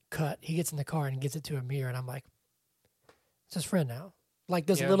then cut, he gets in the car and gives it to Amir, and I'm like, it's his friend now. Like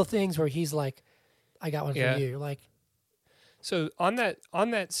those little things where he's like, I got one for you. Like, so on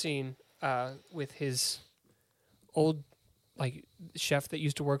that scene with his old like chef that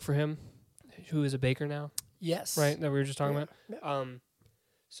used to work for him, who is a baker now, yes, right? That we were just talking about. Yeah.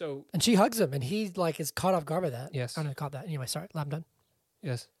 So and she hugs him, and he like is caught off guard by that. Yes. I don't know, caught that. Anyway, sorry, I'm done.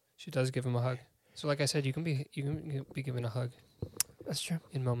 yes, she does give him a hug. So like I said, you can be given a hug That's true.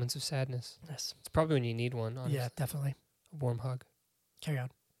 in moments of sadness. Yes. It's probably when you need one. Honestly. Yeah, definitely. A warm hug. Carry on.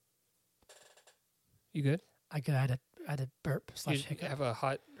 You good? I had a burp / You hiccup. have a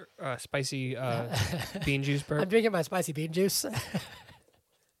hot, spicy bean juice burp. I'm drinking my spicy bean juice.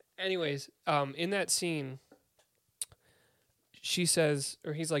 Anyways, in that scene, she says,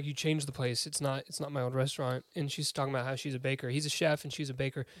 or he's like, "You changed the place. It's not my old restaurant." And she's talking about how she's a baker. He's a chef and she's a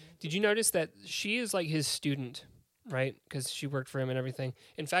baker. Did you notice that she is like his student, right? Because she worked for him and everything.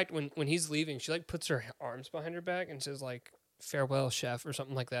 In fact, when he's leaving, she like puts her arms behind her back and says like, "Farewell, chef," or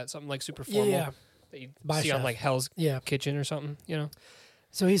something like that. Something like super formal Yeah. that you Bye, see on chef. like Hell's Yeah. Kitchen or something.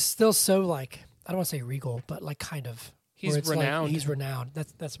 So he's still so like, I don't want to say regal, but like kind of. He's where it's like, renowned. he's renowned.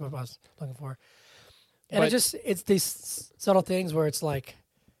 That's what I was looking for. And But- it's these subtle things where it's like,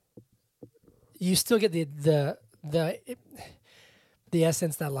 you still get the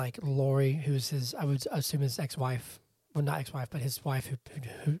essence that like Lori, who's his, I would assume his ex-wife, well not ex-wife, but his wife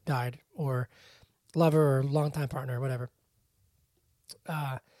who died, or lover or longtime partner or whatever,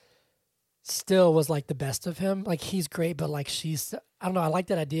 still was like the best of him. Like he's great, but like she's, I don't know. I like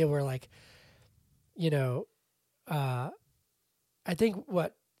that idea where like, I think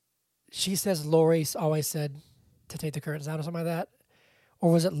what she says, Lori's always said to take the curtains down or something like that.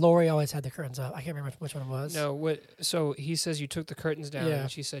 Or was it Lori always had the curtains up? I can't remember which one it was. No, so he says you took the curtains down, Yeah.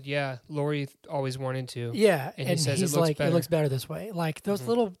 and she said, "Yeah, Lori always wanted to." Yeah, And and, he says it he's looks like, better. it looks better this way. Like those Mhm.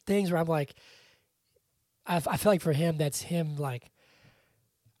 little things where I'm like, I feel like for him, that's him. Like,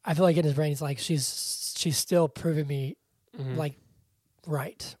 I feel like in his brain, he's like, she's still proving me Mhm. like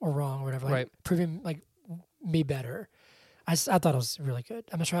right or wrong or whatever. Like, Right. proving like me better. I thought it was really good.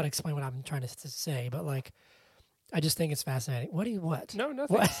 I'm gonna try to explain what I'm trying to say, but like, I just think it's fascinating. What? No,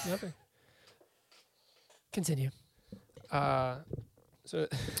 nothing. What? Nothing. Continue. So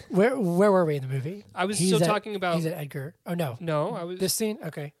Where were we in the movie? I was He's still at- talking about. He's at Edgar. Oh no, No, I was. this scene.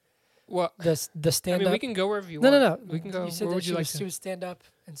 Okay, Well, the I stand mean, up. we can go wherever you No, want. no. We can go. You said Where that would you like she to? would stand up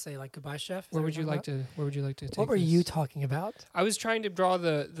and say like goodbye, chef. Is that Where what would you you're like talking to? Where would you like to take about? What were this? you talking about? I was trying to draw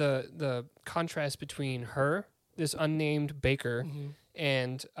the contrast between her, this unnamed baker, Mhm.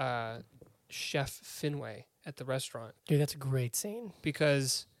 and Chef Finway at the restaurant, Dude, that's a great scene.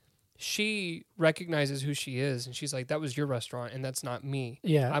 because she recognizes who she is, and she's like, "That was your restaurant, and that's not me.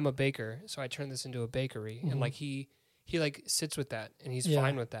 Yeah, I'm a baker, so I turned this into a bakery." Mhm. And like he like sits with that, and he's Yeah.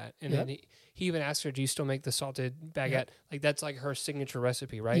 fine with that. And Yep. then he even asks her, "Do you still make the salted baguette?" Like that's like her signature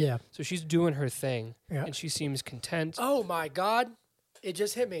recipe, right? Yeah. So she's doing her thing, Yeah. and she seems content. Oh my God, it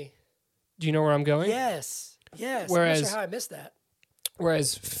just hit me. Do you know where I'm going? Yes. I'm Whereas- not sure how I missed that.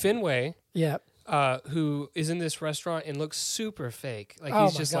 Whereas Finway, Yeah. who is in this restaurant and looks super fake, like Oh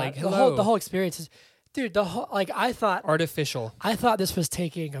he's my just God. like, the "Hello," whole experience is, dude. The whole like I thought artificial. this was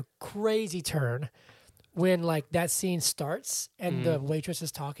taking a crazy turn when like that scene starts and the waitress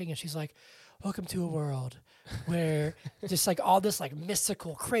is talking and she's like, welcome to a world where just like all this like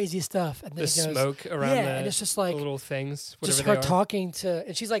mystical, crazy stuff. And then The it goes, smoke around and it's just like the little things, whatever just they her are. talking to,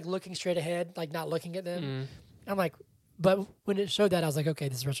 and she's like looking straight ahead, like not looking at them. Mm. I'm like, but when it showed that, I was like, okay,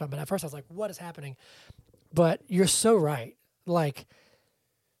 this is a restaurant. But at first I was like, what is happening? But you're so right. Like,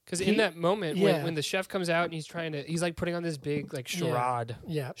 Because in that moment, yeah. when the chef comes out and he's like putting on this big like charade.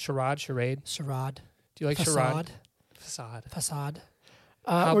 yeah, Charade? charade. Do you like charade? Facade. Facade. Facade.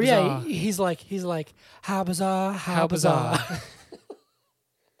 How Or yeah, bizarre. he's like, how bizarre, How bizarre.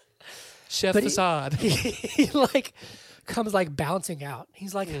 Chef But facade. he like comes like bouncing out.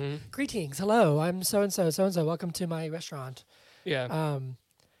 He's like, Mhm. greetings, hello, I'm so and so, welcome to my restaurant. Yeah.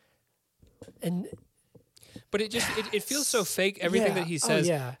 And But it feels so fake, everything Yeah. that he Oh, says.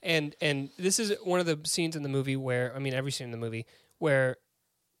 yeah. And this is one of the scenes in the movie where, I mean, every scene in the movie where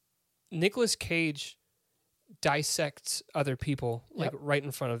Nicolas Cage dissects other people like Yep. right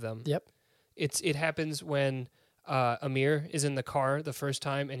in front of them. Yep. It happens when Amir is in the car the first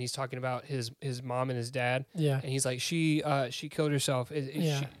time and he's talking about his mom and his dad. Yeah. And he's like, she killed herself.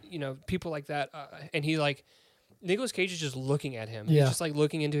 Yeah. People like that. And he like, Nicolas Cage is just looking at him. Yeah. He's just like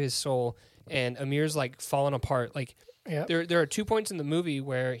looking into his soul, and Amir's like falling apart. Like Yeah. there are 2 points in the movie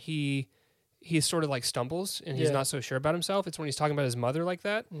where he sort of like stumbles and he's Yeah. not so sure about himself. It's when he's talking about his mother like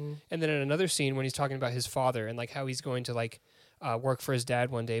that, Mm. and then in another scene when he's talking about his father and like how he's going to like work for his dad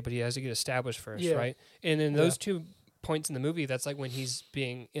one day, but he has to get established first, Yeah. right? And in those 2 points in the movie, that's like when he's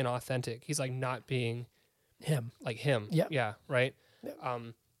being inauthentic. He's like not being Him. like him. Yep. Yeah. Right. Yep.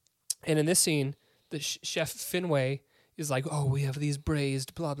 And in this scene, the chef Finway is like, oh, we have these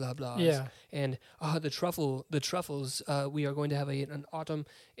braised blah blah blah. Yeah. And the truffles. We are going to have an autumn,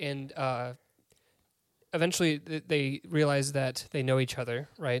 and eventually they realize that they know each other,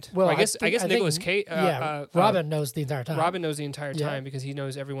 right? Well, I guess think Nicolas Cage. Robin knows the entire time. Robin knows the entire Yeah. time because he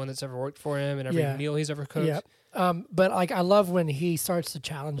knows everyone that's ever worked for him and every Yeah. meal he's ever cooked. Yeah. But like, I love when he starts to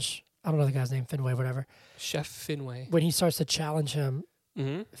challenge. I don't know the guy's name, Finway, whatever. Chef Finway. When he starts to challenge him,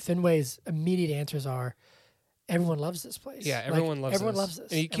 Mm-hmm. Finway's immediate answers are, "Everyone loves this place. Yeah, everyone loves everyone this." loves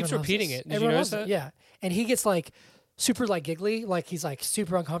this. And he keeps Everyone loves repeating this. it. Did you Everyone notice loves it. that? Yeah, and he gets like super like giggly, like he's like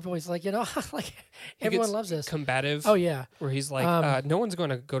super uncomfortable. He's like, like He everyone gets loves this. Combative. Oh yeah, Where he's like, no one's going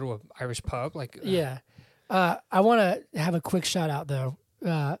to go to an Irish pub. Like, yeah. I want to have a quick shout out though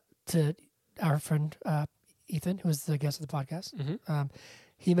to our friend Ethan, who was the guest of the podcast. Mhm.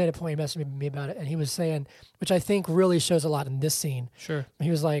 He made a point. He messaged me about it, and he was saying, which I think really shows a lot in this scene. Sure. He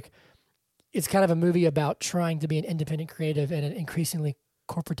was like, it's kind of a movie about trying to be an independent creative in an increasingly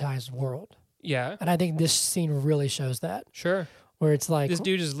corporatized world. Yeah. And I think this scene really shows that, Sure. where it's like, This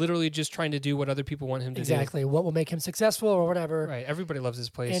dude is literally just trying to do what other people want him to exactly what will make him successful or whatever. do. Right. Everybody loves this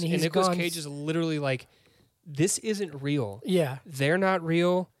place. And And, he's Nicolas gone Cage is literally like, this isn't real. Yeah. They're not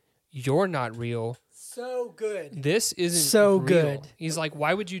real. You're not real. So good. This isn't So real. good. He's like,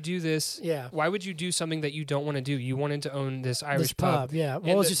 why would you do this? Yeah. Why would you do something that you don't want to do? You wanted to own this Irish This pub. Yeah. What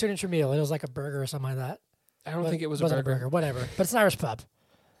And was the- your signature meal? It was like a burger or something like that. I don't think it was a wasn't burger. Whatever. But it's an Irish pub.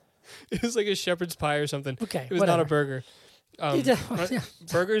 It was like a shepherd's pie or something. Okay. It was not a whatever. burger. Yeah,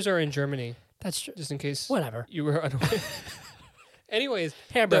 Burgers are in Germany, that's true. just in case Whatever. you were unaware. Anyways,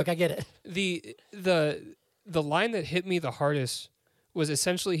 Hamburg, I get it. the line that hit me the hardest was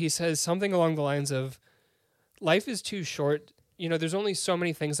essentially he says something along the lines of, life is too short. You know, there's only so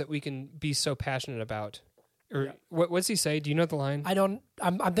many things that we can be so passionate about. Or Yeah. what's he say? Do you know the line? I'm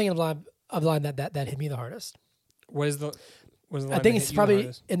thinking of the line that hit me the hardest. What is the line I that think hit it's you the probably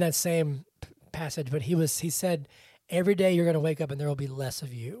hardest? in that same passage, but he said, every day you're going to wake up and there will be less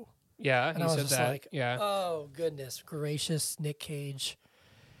of you. Yeah, And he I was said just that. like, yeah. Oh goodness gracious, Nick Cage.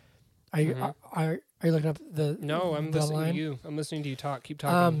 Are you Mhm. are you looking up the No, I'm the listening line? to you. I'm listening to you talk. Keep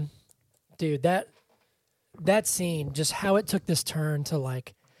talking. Dude, that scene, just how it took this turn to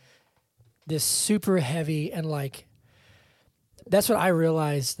like this super heavy and like, that's what I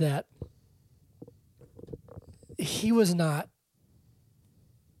realized, that he was not,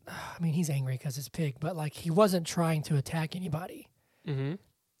 I mean, he's angry because it's Pig, but like he wasn't trying to attack anybody. Mm-hmm.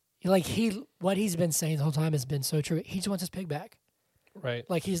 Like what he's been saying the whole time has been so true. He just wants his pig back. Right.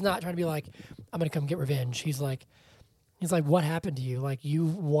 Like he's not trying to be like, I'm gonna come get revenge. He's like, what happened to you? Like you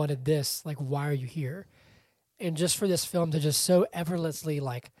wanted this. Like why are you here? And just for this film to just so effortlessly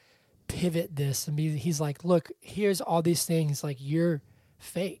like pivot this and be, he's like, look, here's all these things. Like you're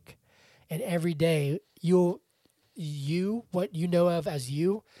fake, and every day what you know of as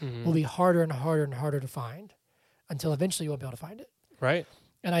you Mhm. will be harder and harder and harder to find, until eventually you won't be able to find it. Right.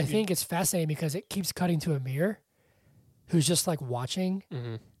 And I think it's fascinating because it keeps cutting to Amir, who's just like watching.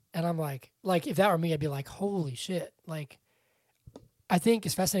 Mm-hmm. And I'm like if that were me, I'd be like, holy shit. Like, I think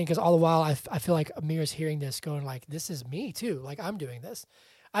it's fascinating because all the while I feel like Amir's hearing this going like, this is me too. Like I'm doing this.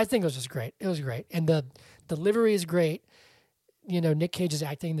 I think it was just great. It was great. And the delivery is great. You know, Nick Cage is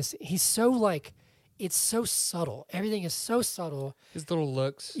acting this. He's so like, it's so subtle. Everything is so subtle. His little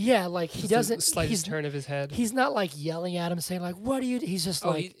looks. Yeah. Like he doesn't, the slightest turn of his head. he's not like yelling at him saying like, what do you, he's just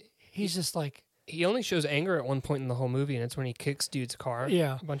he's just like. He only shows anger at one point in the whole movie, and it's when he kicks dude's car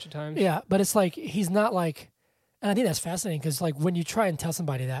Yeah. a bunch of times. Yeah. But it's like, he's not like, and I think that's fascinating because like when you try and tell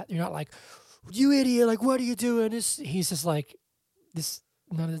somebody that, you're not like, you idiot, like what are you doing? He's just like,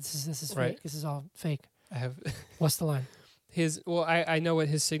 none of this is Right. fake. This is all fake. I have What's the line? I know what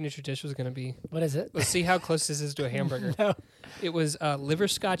his signature dish was going to be. What is it? Let's see how close this is to a hamburger. No. It was liver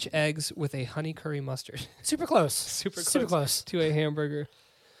scotch eggs with a honey curry mustard. Super close. Super Super close. to a hamburger.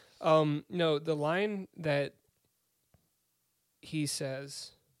 No, the line that he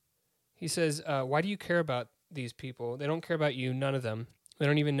says, why do you care about these people? They don't care about you, none of them. They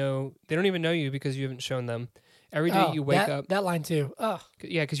don't even know you because you haven't shown them. Every day you wake up. That line too. Oh.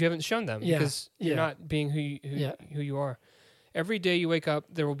 Yeah, because you haven't shown them. Yeah, Because you're yeah. not being who you are. Every day you wake up,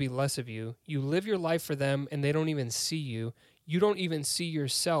 there will be less of you. You live your life for them, and they don't even see you. You don't even see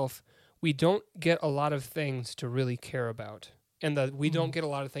yourself. We don't get a lot of things to really care about. And we don't get a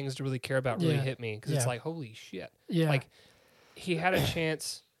lot of things to really care about really Yeah. hit me. Because it's like, holy shit. Yeah. Like, he had a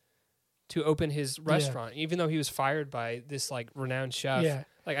chance to open his restaurant, even though he was fired by this, like, renowned chef. Yeah.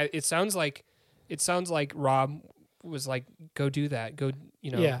 Like, it sounds like Rob was like, go do that. Go,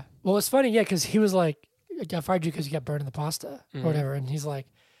 you know. Yeah. Well, it's funny, yeah, because he was like, I fired you because you kept burning the pasta or whatever. And he's like,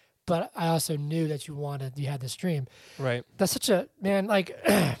 but I also knew that you had this dream. Right. That's such a, man, like,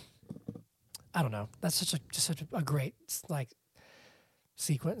 I don't know. That's such a great, like,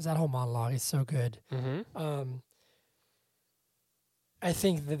 sequence. That whole monologue is so good. Mm-hmm. I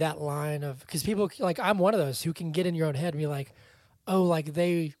think that line of, because people, like, I'm one of those who can get in your own head and be like, oh, like,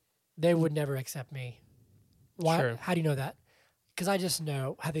 they would never accept me. Why? Sure. How do you know that? Because I just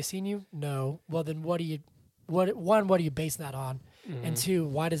know. Have they seen you? No. Well, then what do you base that on? Mm-hmm. And two,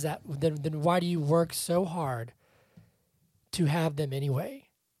 why does that? Then why do you work so hard to have them anyway?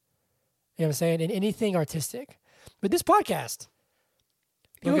 You know what I'm saying? In anything artistic, but this podcast,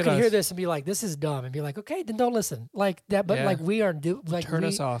 people Look at can hear us. this and be like, "This is dumb," and be like, "Okay, then don't listen." Like that, but Yeah. like we aren't Turn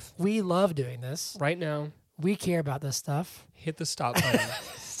us off We love doing this. right now. We care about this stuff. Hit the stop button.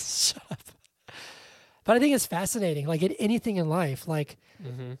 Shut up. But I think it's fascinating. Like in anything in life, like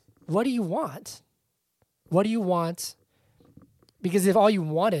Mm-hmm. what do you want? What do you want? Because if all you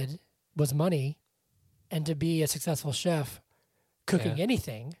wanted was money and to be a successful chef cooking Yeah.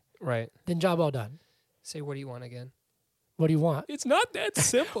 anything, Right. then job well done. Say, what do you want again? What do you want? It's not that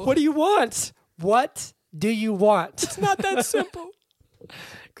simple. What do you want? What do you want? It's not that simple.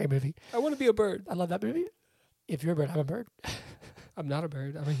 Great movie. I want to be a bird. I love that movie. If you're a bird, I'm a bird. I'm not a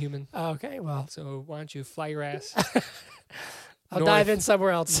bird. I'm a human. Okay, well, So why don't you fly your ass I'll north. dive in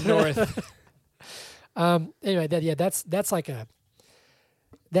somewhere else. north? Anyway, that's like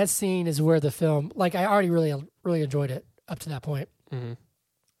that scene is where the film, like I already really enjoyed it up to that point, Mm-hmm.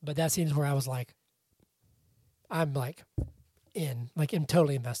 but that scene is where I was like, I'm like I'm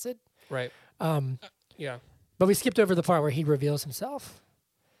totally invested. Right. Yeah. But we skipped over the part where he reveals himself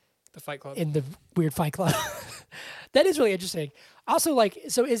The Fight Club. in the weird Fight Club. That is really interesting. Also, like,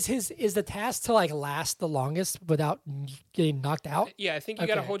 so is the task to like last the longest without getting knocked out Yeah, I think you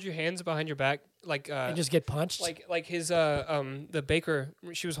got to Okay. hold your hands behind your back, like and just get punched? like his the baker.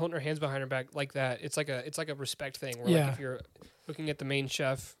 She was holding her hands behind her back like that. It's like a respect thing. Where Yeah. like if you're looking at the main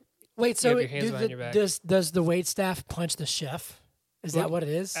chef, Wait, you so have your hands behind your back. does the wait staff punch the chef? Is Well, that what it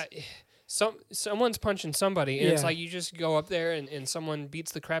is? someone's punching somebody, and it's Yeah. like you just go up there and someone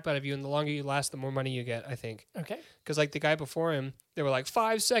beats the crap out of you, and the longer you last, the more money you get. I think. Okay. Because like the guy before him, they were like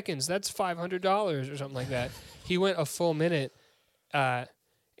 5 seconds. That's $500 or something like that. He went a full minute,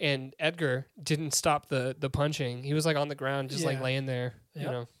 and Edgar didn't stop the punching. He was like on the ground, just like Yeah. laying there, Yep.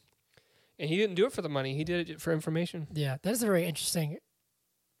 you know. And he didn't do it for the money. He did it for information. Yeah, that is a very interesting.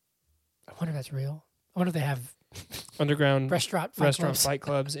 I wonder if that's real. I wonder if they have Underground restaurant clubs fight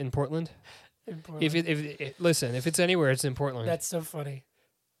clubs in Portland. in Portland. Listen, if it's anywhere, it's in Portland. That's so funny.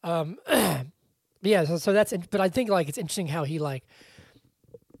 Yeah, so that's. But I think like it's interesting how he like,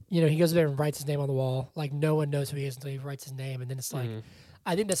 he goes there and writes his name on the wall. Like no one knows who he is until he writes his name, and then it's like, Mhm.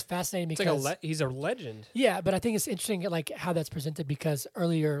 I think that's fascinating It's because like he's a legend. yeah, but I think it's interesting like how that's presented because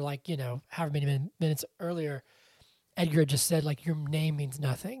earlier, like however many minutes earlier, Edgar just said like your name means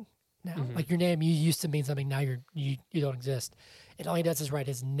nothing now. Mhm. Like your name you used to mean something. Now you don't exist. And all he does is write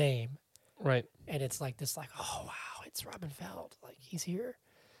his name, Right. and it's like this like oh wow, it's Robin Feld. Like he's here.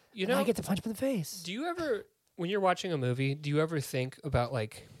 You And I know, get to punch him in the face. do you ever when you're watching a movie, do you ever think about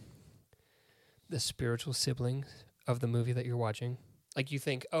like the spiritual siblings of the movie that you're watching? Like you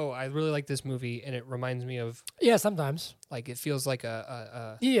think, oh, I really like this movie, and it reminds me of Yeah, sometimes. like it feels like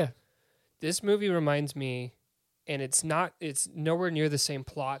a Yeah. this movie reminds me, and it's nowhere near the same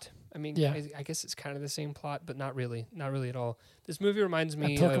plot. I mean, Yeah. I guess it's kind of the same plot, but not really at all. This movie reminds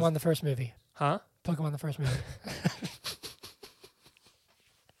me Pokemon of the first movie. huh? Pokemon the first movie.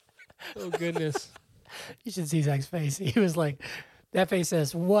 Oh goodness. You should see Zach's face. He was like, that face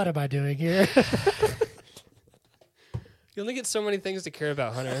says, "What am I doing here?" You only get so many things to care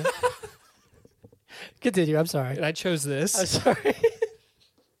about, Hunter. Continue. I'm sorry. And I chose this. I'm sorry.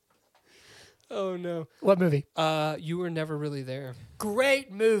 Oh no. What movie? You Were Never Really There.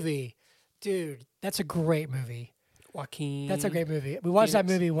 Great movie, dude. That's a great movie. Joaquin. That's a great movie. We watched that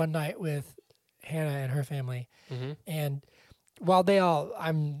Phoenix. movie one night with Hannah and her family, Mm-hmm. and while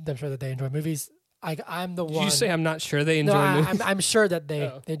I'm sure that they enjoy movies. I'm the Did one. you say I'm not sure they enjoy no, movies? I'm sure that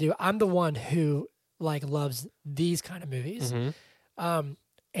Oh. they do. I'm the one who like loves these kind of movies. Mm-hmm.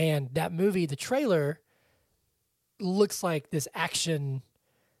 And that movie, the trailer, looks like this action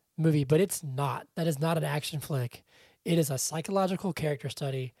movie, but it's not. That is not an action flick. It is a psychological character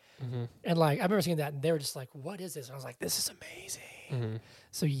study. Mm-hmm. And like I remember seeing that, and they were just like, "What is this?" And I was like, "This is amazing." Mm-hmm.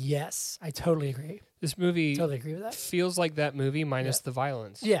 So yes, I totally agree. This movie Totally agree with that. feels like that movie minus the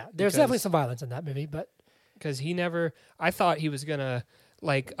violence. Yeah, there's Because- definitely some violence in that movie, but Because he never. I thought he was gonna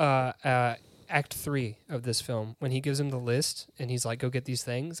like Act 3 of this film when he gives him the list and he's like, "Go get these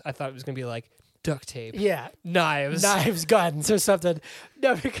things." I thought it was gonna be like duct tape, yeah, knives. knives, guns, or something.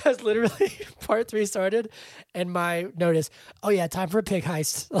 No, because literally part 3 started, and my note is, "Oh yeah, time for a pig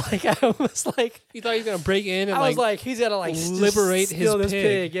heist." Like I was like, He thought he was gonna break in and I was like, he's gonna like liberate his steal this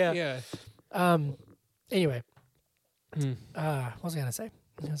pig. pig. Yeah. Yeah. Anyway, Hmm. what was I gonna say?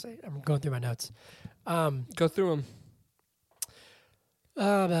 I'm going through my notes. Go through them.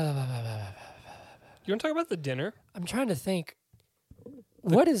 Blah, blah, blah, blah, blah, blah. You want to talk about the dinner? I'm trying to think.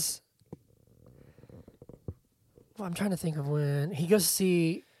 What is? Well, I'm trying to think of when he goes to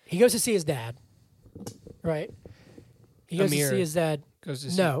see his dad, right? He goes Amir to see his dad. Goes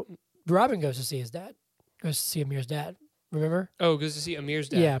to see. No, Robin goes to see his dad. Goes to see Amir's dad. Remember? Oh, goes to see Amir's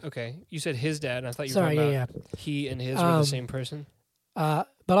dad. Yeah. Okay. You said his dad, and I thought you were Sorry, talking yeah, about he and his were the same person. But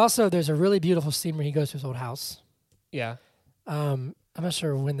also, there's a really beautiful scene where he goes to his old house. Yeah. I'm not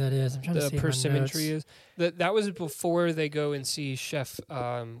sure when that is. I'm trying to The see in my persimmon notes. tree is that was before they go and see Chef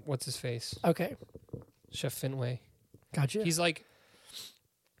what's his face, Okay, Chef Fenway. gotcha. He's like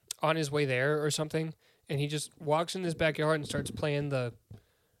on his way there or something, and he just walks in his backyard and starts playing the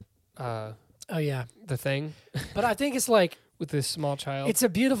Oh yeah, thing but I think it's like with this small child. it's a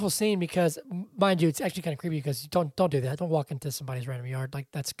beautiful scene because, mind you, it's actually kind of creepy because you don't do that. Don't walk into somebody's random yard, like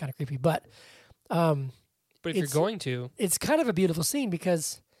that's kind of creepy. But but if you're it's- going to, it's kind of a beautiful scene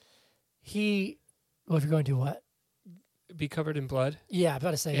because if you're going to what? be covered in blood, Yeah, I'm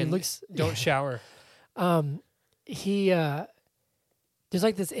about to say he And looks. don't shower. He there's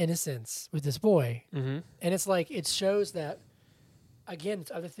like this innocence with this boy, Mm-hmm. and it's like it shows that again.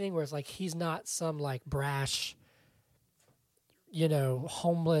 It's other thing where it's like he's not some like brash,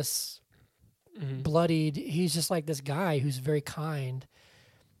 homeless, Mm-hmm. bloodied. He's just like this guy who's very kind,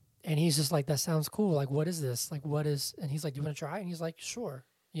 and he's just like, that sounds cool. Like, what is this? Like, what is? And he's like, do you want to try? And he's like, sure.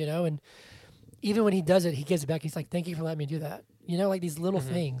 And even when he does it, he gives it back. He's like, thank you for letting me do that. Like these little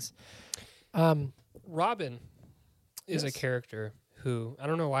Mm-hmm. things. Robin is a Yes. character who I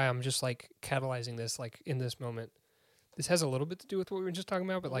don't know why I'm just like catalyzing this like in this moment. This has a little bit to do with what we were just talking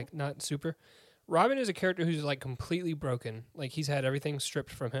about, but like not super. Robin is a character who's like completely broken. Like he's had everything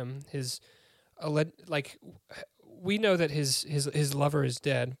stripped from him. Like we know that his lover is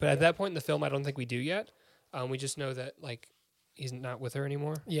dead, but at that point in the film, I don't think we do yet. We just know that like he's not with her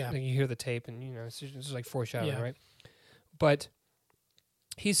anymore. Yeah. Like you hear the tape, and it's just like foreshadowing, Yeah. right? But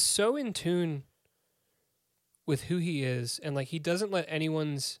he's so in tune with who he is, and like he doesn't let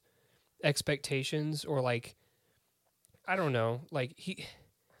anyone's expectations or like I don't know, like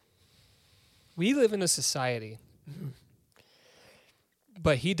we live in a society,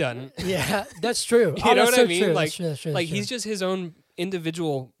 but he doesn't. Yeah, that's true. You know that's what so I mean? True. Like- That's true, that's true, Like that's he's true. just his own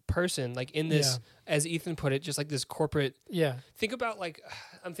individual person, like in this, as Ethan put it, just like this corporate. Yeah. Think about like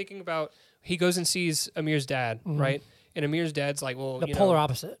I'm thinking about he goes and sees Amir's dad, Mhm. right? And Amir's dad's like, well, The you polar know,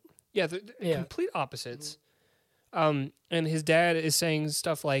 opposite. yeah, they're Yeah. complete opposites. And his dad is saying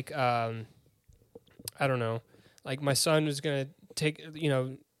stuff like, I don't know, like my son was gonna take,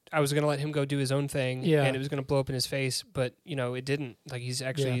 I was gonna let him go do his own thing, Yeah. and it was gonna blow up in his face, but it didn't. Like he's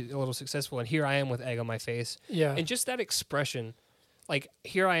actually a little successful, and here I am with egg on my face, Yeah. and just that expression, like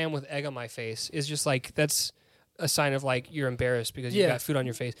here I am with egg on my face, is just like that's a sign of like you're embarrassed because you Yeah. got food on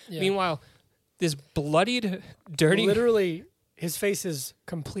your face. Yeah. Meanwhile, this bloodied, dirty, Literally, his face is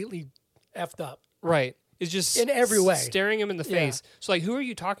completely effed up. right, is just In every way. staring him in the Yeah. face. So like, who are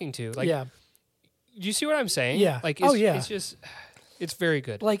you talking to? Like, yeah. do you see what I'm saying? Yeah. Like, Oh, yeah. It's just, it's very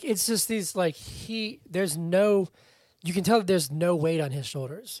good. Like, it's just these, like, there's no, you can tell that there's no weight on his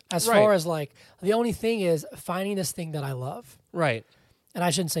shoulders. As Right. far as, like, the only thing is finding this thing that I love. Right. And I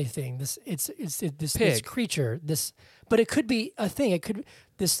shouldn't say thing. This Pig. creature. But it could be a thing. It could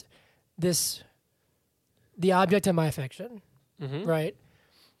the object of my affection, Mm-hmm. right?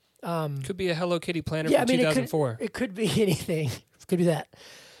 Could be a Hello Kitty planner Yeah, from I mean, 2004. it could be anything. It could be that.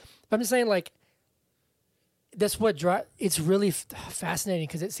 But I'm just saying, like, that's what it's really fascinating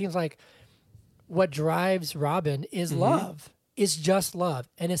because it seems like what drives Robin is love. It's just love,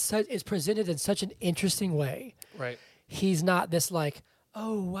 and it's presented in such an interesting way. Right. He's not this like,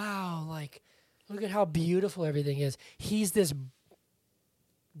 oh wow, like look at how beautiful everything is. He's this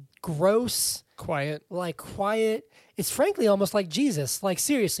gross, Quiet. like quiet. It's frankly almost like Jesus. Like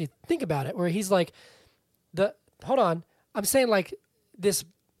seriously, think about it. Where he's like hold on. I'm saying like this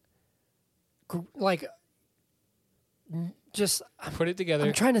like just Put it together.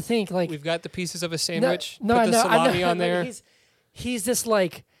 I'm trying to think like We've got the pieces of a sandwich. No, Put I the know, salami I know. on there. He's this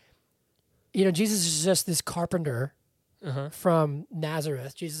like Jesus is just this carpenter Uh-huh. from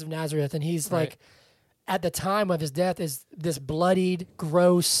Nazareth, Jesus of Nazareth, and he's like at the time of his death is this bloodied,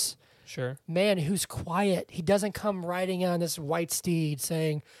 gross Sure. man who's quiet. He doesn't come riding on this white steed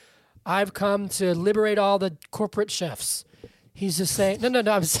saying, "I've come to liberate all the corporate chefs." He's just saying, "No."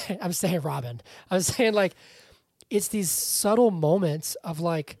 I'm saying Robin. I'm saying like, it's these subtle moments of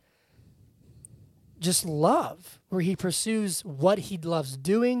like, just love where he pursues what he loves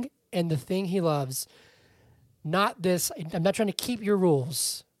doing and the thing he loves. Not this. I'm not trying to keep your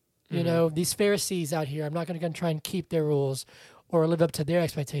rules. You know, these Pharisees out here. I'm not going to try and keep their rules or live up to their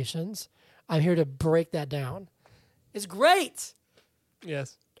expectations. I'm here to break that down. It's great.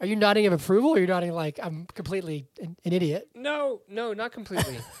 Yes. Are you nodding of approval, or are you nodding like I'm completely an idiot? No, not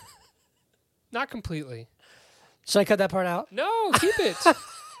completely. Not completely. Should I cut that part out? No, keep it.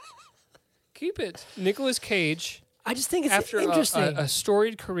 Keep it. Nicolas Cage, I just think it's after interesting. a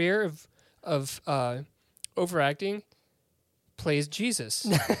storied career of overacting, plays Jesus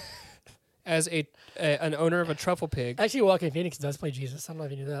as an owner of a truffle pig. Actually, Walking Phoenix does play Jesus. I don't know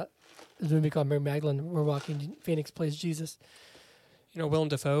if you knew that. There's a movie called Mary Magdalene where Walking Phoenix plays Jesus You know, Willem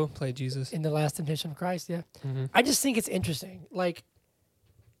Dafoe played Jesus. in The Last Temptation of Christ. Yeah. Mm-hmm. I just think it's interesting. Like,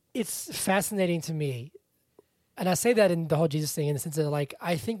 it's fascinating to me. And I say that in the whole Jesus thing in the sense that, like,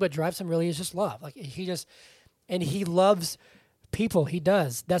 I think what drives him really is just love. Like, and he loves people. He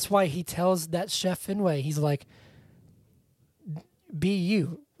does. That's why he tells that Chef Finway, he's like, be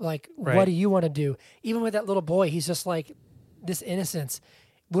you. Like, Right. what do you want to do? Even with that little boy, he's just like this innocence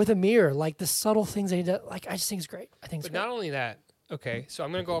with a mirror, like the subtle things that he does. Like, I just think it's great. I think it's But great. not only that, okay, so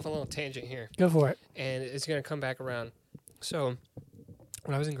I'm going to go off on a little tangent here, Go for it. and it's going to come back around. So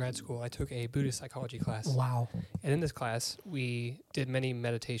when I was in grad school, I took a Buddhist psychology class. Wow. And in this class, we did many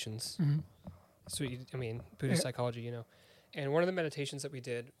meditations. Mm-hmm. So, Buddhist Yeah. psychology, you know. And one of the meditations that we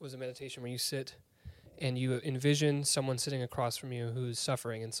did was a meditation where you sit and you envision someone sitting across from you who's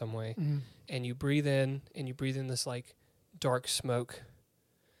suffering in some way. Mm-hmm. And you breathe in, this like dark smoke,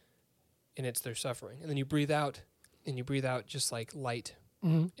 and it's their suffering. And then you breathe out, just like light.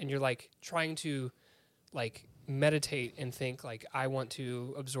 Mm-hmm. And you're like trying to like meditate and think like, I want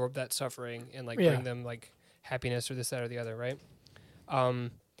to absorb that suffering and like Yeah. bring them like happiness or this, that, or the other, right?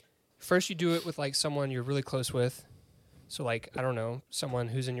 First you do it with like someone you're really close with. So like, I don't know, someone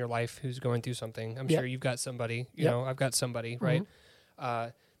who's in your life who's going through something. I'm Yep. sure you've got somebody, you Yep. know, I've got somebody, right?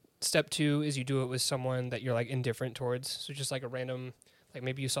 Step 2 is you do it with someone that you're like indifferent towards. So just like a random, like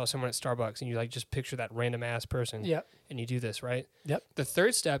maybe you saw someone at Starbucks and you like just picture that random ass person Yep. and you do this, right? Yep. The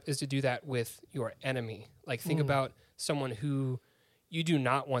third step is to do that with your enemy. Like think Mm. about someone who you do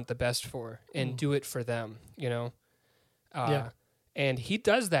not want the best for and do it for them, you know? Yeah. And he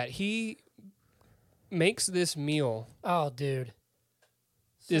does that. He makes this meal, Oh, dude.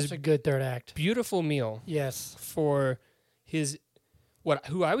 This Such a good third act. beautiful meal Yes. for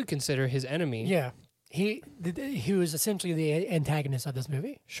who I would consider his enemy. Yeah. He was essentially the antagonist of this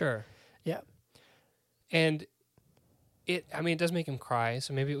movie. Sure. Yeah. And it does make him cry.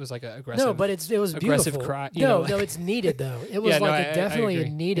 So maybe it was like an aggressive. No, but it was aggressive beautiful. cry, you know, No, it's needed though. It was Yeah, no, like I definitely a agree.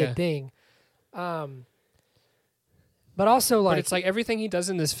 needed Yeah. thing. But also like but it's like everything he does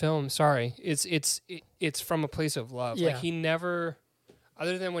in this film. Sorry, it's from a place of love. Yeah. Like he never,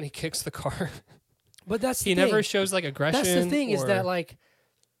 other than when he kicks the car, but that's he the never thing. shows like aggression. That's the thing is or- that like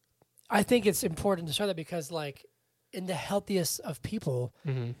I think it's important to show that because like in the healthiest of people,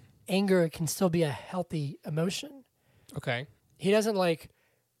 Mm-hmm. anger can still be a healthy emotion. Okay. He doesn't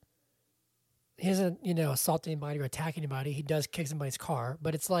assault anybody or attack anybody. He does kick somebody's car,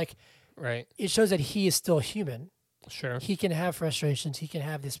 but it's like, Right. it shows that he is still human. Sure. He can have frustrations. He can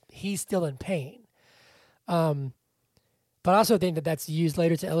have this. He's still in pain. But I also think that that's used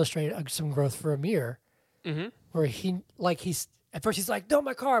later to illustrate some growth for Amir, Mm-hmm. where he's at first he's like, "Don't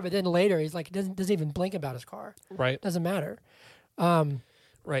my car," but then later he's like, doesn't even blink about his car. Right. Doesn't matter.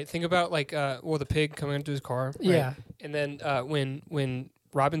 Right. Think about the pig coming into his car. Right? Yeah. And then when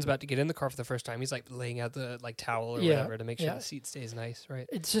Robin's about to get in the car for the first time, he's like laying out the towel or Yeah. whatever to make sure Yeah. the seat stays nice. Right.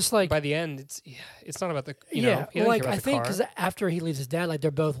 It's just like By the end, it's not about the he well, doesn't like care about I the think car. because after he leaves his dad, like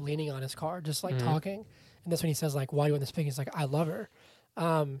they're both leaning on his car, just like Mhm. talking, and that's when he says like, "Why do you want this pig?" He's like, "I love her."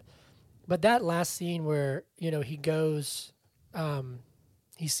 But that last scene where he goes,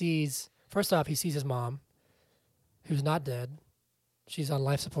 he sees his mom, who's not dead. She's on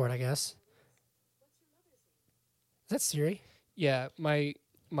life support, I guess. Is that Siri? Yeah, my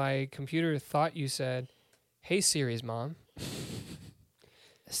computer thought you said, "Hey Siri's mom,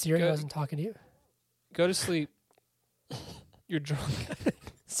 Siri Go- wasn't talking to you. go to sleep. You're drunk.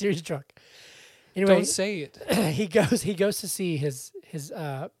 Siri's drunk. Anyway, Don't say it." he goes to see his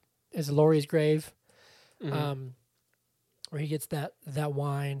Laurie's grave, Mhm. where he gets that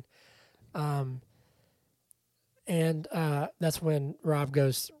wine, and that's when Robin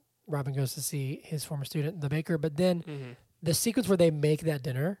goes to see his former student, the baker. But then Mhm. the sequence where they make that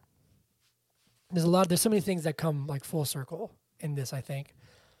dinner, there's so many things that come like full circle in this, I think.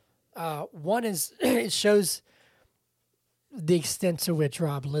 One is it shows the extent to which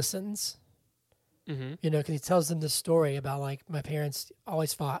Rob listens. Mhm. Because he tells them this story about like my parents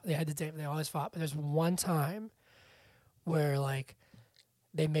always fought. They had the date, they always fought. But there's one time where like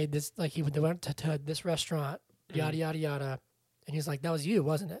they made this, like they went to this restaurant, yada yada yada, and he's like, "That was you,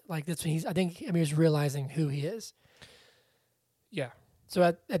 wasn't it?" Like that's when I think Amir's realizing who he is. Yeah. So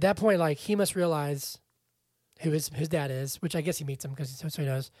at that point, like he must realize who his dad is, which I guess he meets him because so he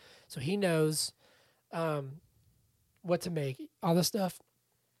knows. So he knows what to make, all this stuff.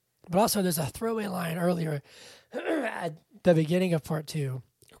 But also, there's a throwaway line earlier at the beginning of part 2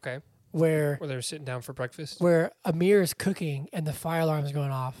 Okay. where Where they're sitting down for breakfast. Amir is cooking and the fire alarm is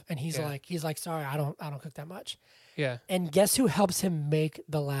going off, and he's Yeah. like, "Sorry, I don't cook that much." Yeah. And guess who helps him make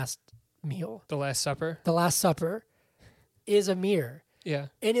the last meal? The Last Supper. The Last Supper is Amir. Yeah.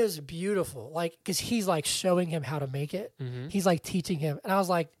 And it was beautiful, like, because he's like showing him how to make it. Mm-hmm. He's like teaching him, and I was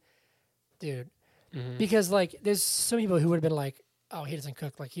like, dude, Mm-hmm. because like there's some people who would have been like, oh, he doesn't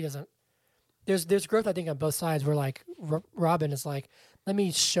cook, like he doesn't. There's growth, I think, on both sides where like Robin is like, let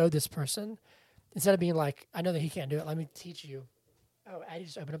me show this person instead of being like, I know that he can't do it, let me teach you. Oh, Addie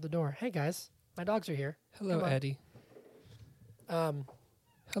just opened up the door. Hey guys, my dogs are here. Hello, Come on. Eddie. Um,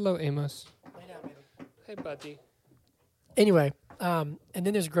 Hello, Amos. lay down, baby. Hey, buddy. Anyway, and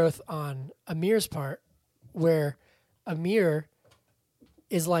then there's growth on Amir's part where Amir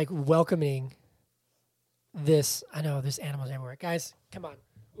is like welcoming this. I know there's animals everywhere. Guys, come on.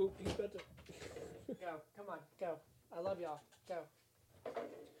 Ooh, he's about to. Go. Come on. Go. I love y'all.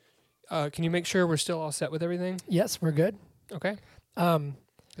 Go. Can you make sure we're still all set with everything? Yes, we're good. Okay. Um,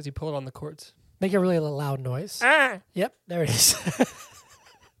 Because he pulled on the cords. make a really loud noise. Ah. Yep, there it is.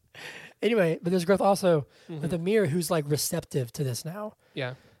 Anyway, but there's growth also with Amir, who's like receptive to this now.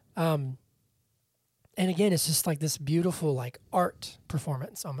 Yeah. And again, it's just like this beautiful like art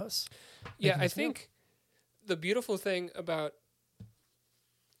performance almost. Yeah, Making I us feel. think the beautiful thing about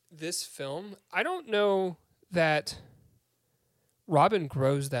this film, I don't know that Robin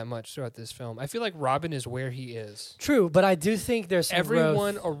grows that much throughout this film. I feel like Robin is where he is. True, but I do think there's some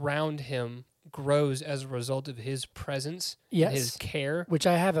Everyone growth, around him grows as a result of his presence, Yes. and his care which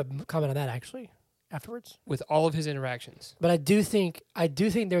I have a comment on that actually afterwards. with all of his interactions. But I do think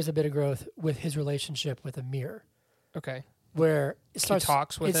there's a bit of growth with his relationship with Amir, Okay. where it starts.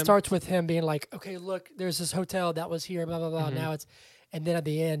 talks with it him? starts with him being like, "Okay, look, there's this hotel that was here, blah blah blah." Mhm. Now it's, and then at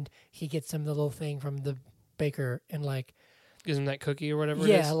the end, he gets him the little thing from the baker and like, Gives him that cookie or whatever it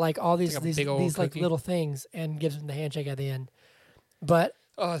yeah, is. like all these Like a these big old these like cookie. little things, and gives him the handshake at the end. But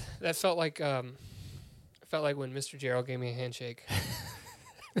Oh, that felt like when Mr. Gerald gave me a handshake.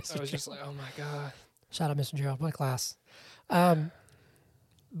 I was just like, oh my God. shout out, Mr. Gerald, what a class.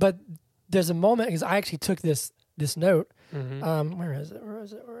 But there's a moment because I actually took this note. Mm-hmm. Where is it?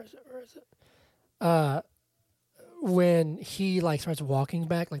 When he like starts walking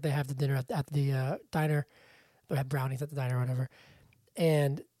back, like they have the dinner at the diner, they have brownies at the diner or whatever,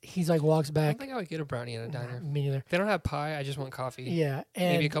 and he's like walks I back. don't think I would get a brownie at a diner. Me neither. If they don't have pie, I just want coffee. Yeah,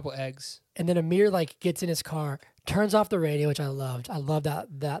 and Maybe a couple eggs. And then Amir like gets in his car, turns off the radio, which I loved. I love that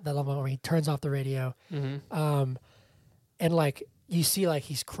moment where he turns off the radio. Mm-hmm. And like you see like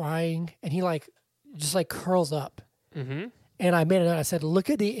he's crying and he like just like curls up. Mm-hmm. And I made a note. I said, look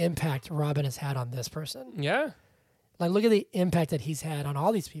at the impact Robin has had on this person. Yeah. Like look at the impact that he's had on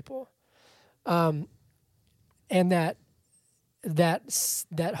all these people. And that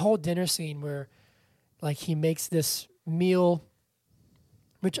whole dinner scene where like he makes this meal,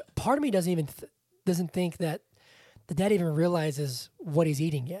 which part of me doesn't think that the dad even realizes what he's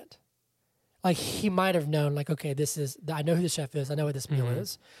eating yet. Like he might have known, like, okay, I know who the chef is. I know what this meal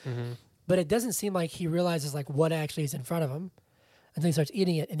is. Mm-hmm. But it doesn't seem like he realizes like what actually is in front of him until he starts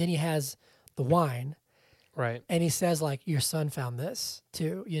eating it. And then he has the wine. Right. And he says like, your son found this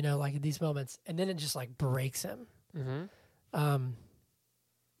too, like these moments. And then it just like breaks him. Mm-hmm.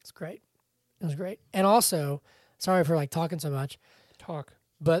 It's great. It was great. And also, sorry for like talking so much, Talk.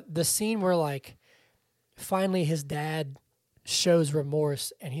 but the scene where like finally his dad shows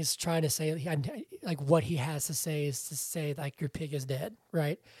remorse and he's trying to say like what he has to say is to say like your pig is dead,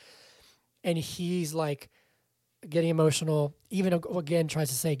 right? And he's like getting emotional, even again tries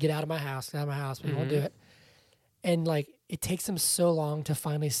to say get out of my house, but he won't do it. And like it takes him so long to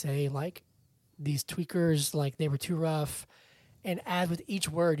finally say like these tweakers, like they were too rough. And as with each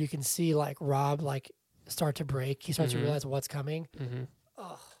word, you can see like Rob like start to break. He starts to realize what's coming. Mm-hmm.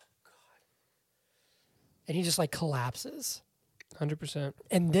 Oh God! And he just like collapses. 100%.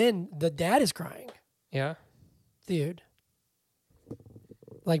 And then the dad is crying, Yeah. dude.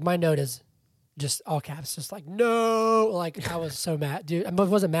 Like my note is just all caps, just like no. Like I was so mad, dude. I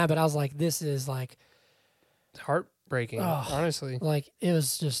wasn't mad, but I was like, this is like It's heartbreaking, honestly. like it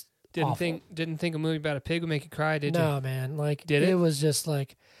was just Didn't awful. think a movie about a pig would make you cry, did you? No, man. Like Did it? It was just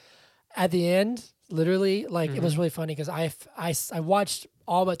like at the end, literally, like it was really funny because I watched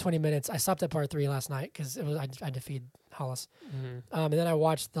all but 20 minutes. I stopped at part 3 last night because I had to feed Hollis. And then I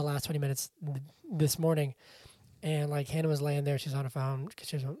watched the last 20 minutes this morning, and like Hannah was laying there. She's on her phone because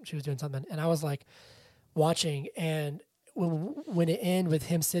she was doing something, and I was like watching. And when it ended with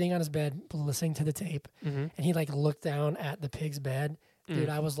him sitting on his bed listening to the tape, and he like looked down at the pig's bed, dude,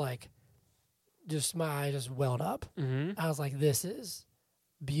 I was like, just my eyes just welled up. I was like, this is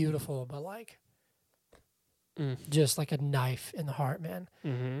beautiful, but like just like a knife in the heart, man.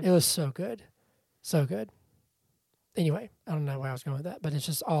 It was so good. So good. Anyway, I don't know where I was going with that, but it's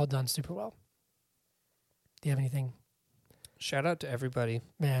just all done super well. Do you have anything? Shout out to everybody.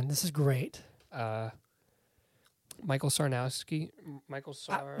 Man, this is great. Michael Sarnowski.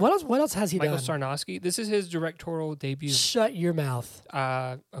 What else has he Michael done? Sarnowski. This is his directorial debut. Shut your mouth.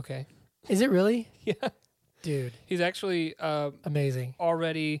 Okay. Is it really? Yeah. Dude. He's actually Amazing.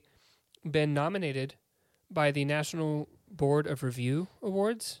 already been nominated by the National Board of Review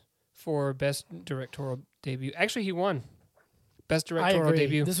Awards for Best Directorial Debut. Actually, he won Best I Directorial agree.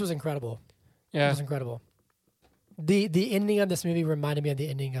 Debut. This was incredible. It Yeah. was incredible. The ending of this movie reminded me of the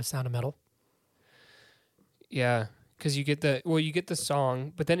ending of Sound of Metal. Yeah. Because you get the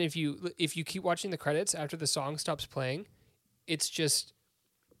song, but then if you keep watching the credits after the song stops playing, it's just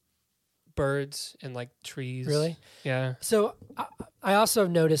birds and like trees. Really? Yeah. So I also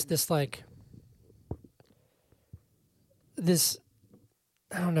noticed this like this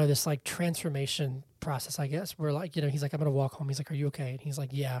transformation process, I guess, where like, he's like, I'm going to walk home. He's like, are you okay? And he's like,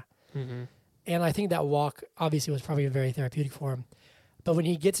 yeah. Mm-hmm. And I think that walk obviously was probably very therapeutic for him. But when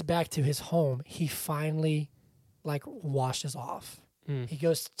he gets back to his home, he finally like washes off. He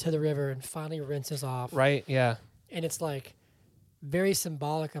goes to the river and finally rinses off. Right. Yeah. And it's like very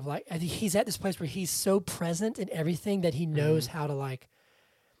symbolic of like, I think he's at this place where he's so present in everything that he knows how to like,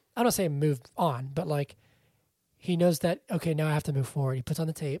 I don't say move on, but like he knows that, okay, now I have to move forward. He puts on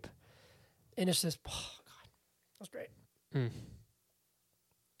the tape and it's just, oh God, it was great.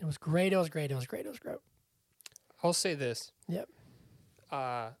 It was great. It was great. It was great. It was great. I'll say this. Yep.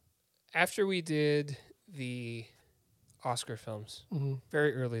 After we did the Oscar films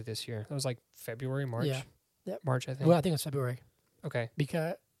very early this year, that was like February, March. Yeah. Yep. March, I think. Well, I think it was February Okay.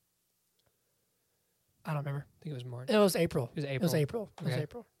 because I don't remember. I think it was March. It was April. It was April. It was April. It was Okay.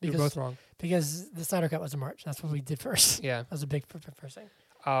 April. You're both wrong. Because the Snyder Cut was in March. That's what we did first. Yeah. That was a big first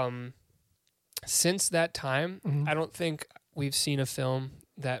thing. Since that time, Mhm. I don't think we've seen a film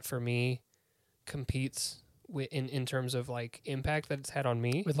that for me competes in terms of like impact that it's had on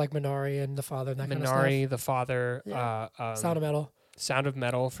me. With like Minari and The Father and that kind of Minari, The Father, Yeah. Sound of Metal. Sound of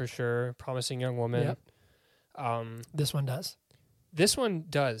Metal for sure, Promising Young Woman. Yep. This one does. This one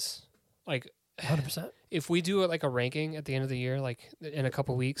does. Like 100%. if we do like a ranking at the end of the year, like in a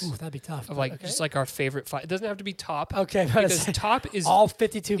couple weeks, Ooh, that'd be tough. of like okay. just like our favorite 5. It doesn't have to be top. Okay, but Because top is all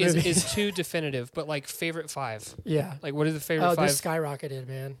 52 movies. is too definitive, but like favorite 5. Yeah. Like what are the favorite Oh, 5? this skyrocketed,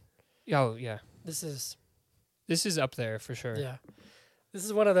 man. Oh yeah. This is This is up there for sure. yeah. This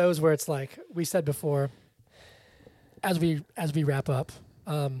is one of those where it's like we said before. As we wrap up,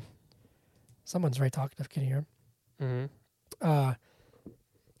 someone's very talkative. Can you hear him? Mm-hmm.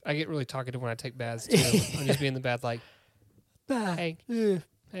 I get really talkative when I take baths too. I'm just being the bad like, hey,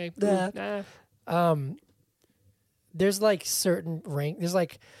 hey, Nah. nah. There's like certain rank. There's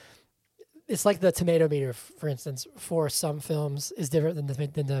like it's like the tomato meter, for instance, for some films is different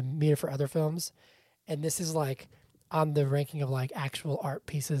than the meter for other films, and this is like on the ranking of like actual art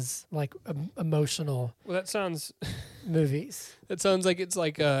pieces, like emotional Well, that sounds movies. like it's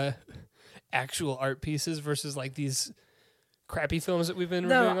like actual art pieces versus like these crappy films that we've been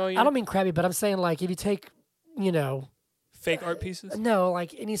reviewing all year. I don't mean crappy, but I'm saying like if you take, fake art pieces. no,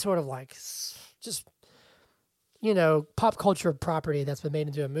 like any sort of like just pop culture property that's been made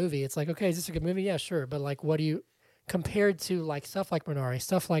into a movie. It's like, okay, is this a good movie? Yeah, sure, but like, what do you compared to like stuff like Minari,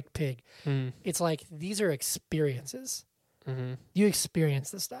 stuff like Pig? It's like these are experiences. Mm-hmm. You experience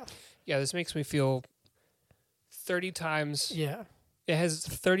this stuff. Yeah, this makes me feel 30 times. Yeah. It has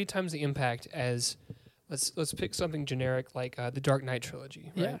 30 times the impact as let's pick something generic like the Dark Knight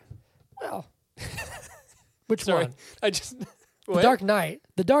trilogy. Right? Yeah. Well, which Sorry, one? I just The Dark Knight.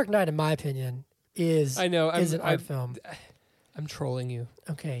 The Dark Knight, in my opinion, is I know is an art film. I'm trolling you.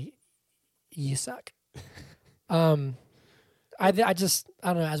 Okay, you suck. I don't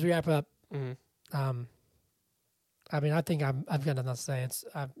know. As we wrap up, Mm-hmm. I mean, I think I've got nothing to say. It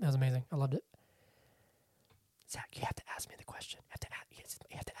was amazing. I loved it. Zach, you have to ask me the question.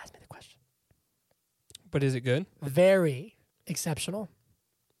 You have to ask me the question. But is it good? Very exceptional.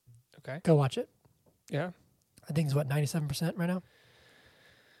 Okay. Go watch it. Yeah. I think it's 97% right now.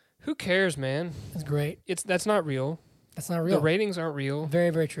 Who cares, man? It's great. That's not real. That's not real. The ratings aren't real. Very,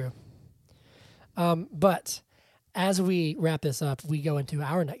 very true. But as we wrap this up, we go into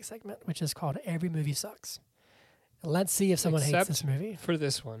our next segment, which is called Every Movie Sucks. Let's see if someone hates this movie. For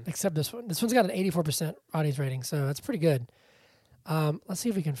this one. Except this one. This one's got an 84% audience rating, so that's pretty good. Let's see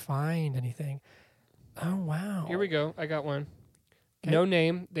if we can find anything. Oh, wow. Here we go. I got one. Okay. No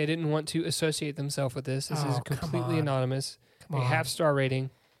name. They didn't want to associate themselves with this. This is Oh, come completely on. anonymous. Come A on. half-star rating.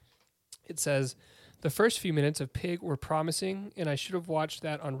 It says, the first few minutes of Pig were promising, and I should have watched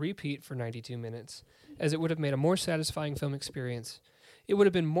that on repeat for 92 minutes, as it would have made a more satisfying film experience. It would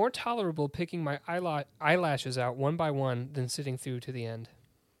have been more tolerable picking my eyelashes out one by one than sitting through to the end.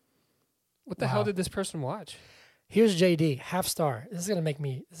 What the hell Wow. did this person watch? Here's JD, half star. This is gonna make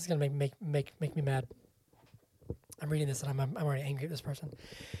me make me mad. I'm reading this and I'm already angry at this person.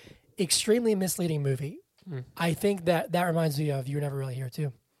 Extremely misleading movie. I think that reminds me of You Were Never Really Here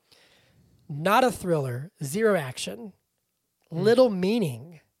too. Not a thriller, zero action, little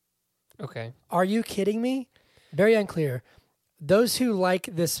meaning. Okay. Are you kidding me? Very unclear. Those who like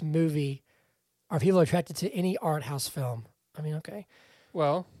this movie are people attracted to any art house film. I mean, okay.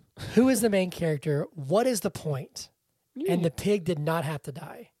 Well, Who is the main character? What is the point? And the pig did not have to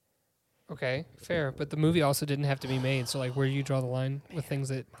die. okay, fair. But the movie also didn't have to be made. So, like, where do you draw the line with things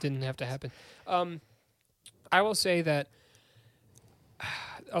that didn't have to happen? I will say that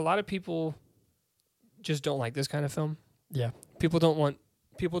a lot of people just don't like this kind of film. Yeah. People don't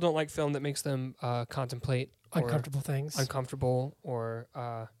like film that makes them contemplate or Uncomfortable things. uncomfortable or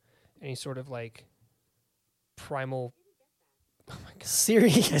any sort of like primal. Oh my god! Siri,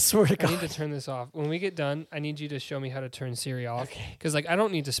 I swear to I need God. to turn this off. When we get done, I need you to show me how to turn Siri off. Okay. Because like I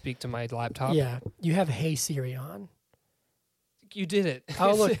don't need to speak to my laptop. Yeah. You have Hey Siri on. You did it.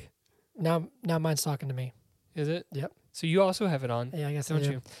 Oh, look. Now mine's talking to me. Is it? Yep. So you also have it on, Yeah, I guess don't I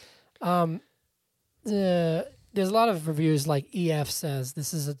do. you? There's a lot of reviews like EF says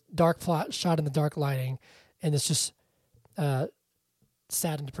this is a dark plot shot in the dark lighting and it's just sad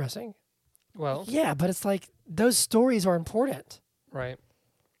and depressing. Well, Yeah, but it's like those stories are important. right.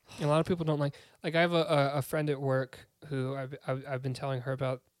 And a lot of people don't like. Like I have a friend at work who I've been telling her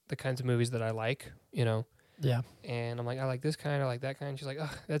about the kinds of movies that I like. You know. Yeah. And I'm like, I like this kind, I like that kind. She's like,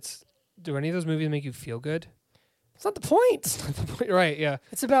 do any of those movies make you feel good? It's not the point. Right, yeah.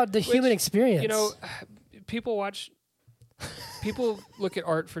 It's about the human experience. You know, people look at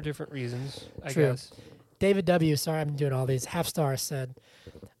art for different reasons, I True. guess. David W., sorry I'm doing all these, half star said,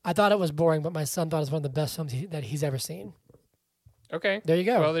 I thought it was boring, but my son thought it was one of the best films that he's ever seen. Okay. There you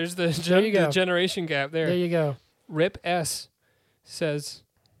go. Well, there's the you go. generation gap there. There you go. Rip S says,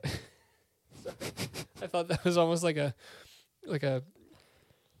 I thought that was almost like a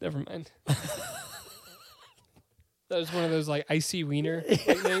Never mind. That was one of those like icy wiener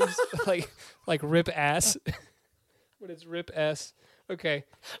nicknames, like Rip Ass. But it's Rip S. Okay.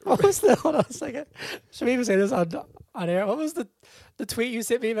 What was the? Hold on a second. Should we even say this on air? What was the tweet you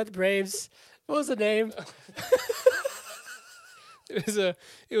sent me about the Braves? What was the name? It was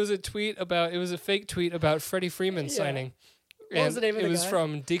a fake tweet about Freddie Freeman signing. What was the name of the guy? It was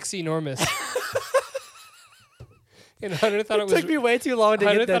from Dixie Normus. And Hunter thought it took me way too long to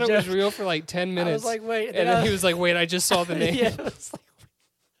Hunter get that thought it was joke. real for like 10 minutes. I was like, wait. And then he was like, wait, I just saw the name. Yeah, it was like,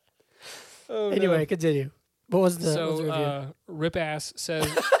 Oh, anyway, no. continue. What was the review? Rip Ass says,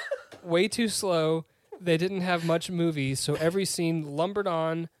 way too slow. They didn't have much movie, so every scene lumbered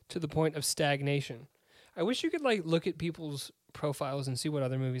on to the point of stagnation. I wish you could like look at people's profiles and see what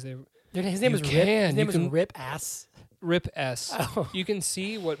other movies they. His name You is Rip. can. His name You is can- Rip Ass. Rip S. Oh. You can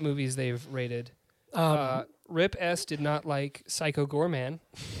see what movies they've rated. Rip S did not like Psycho Gorman.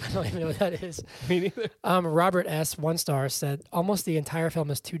 I don't even know what that is. Me neither. Robert S. 1 star said almost the entire film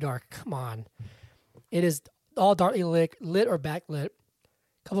is too dark. Come on, it is all darkly lit or backlit,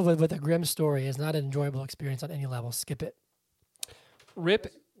 coupled with a grim story. Is not an enjoyable experience on any level. Skip it.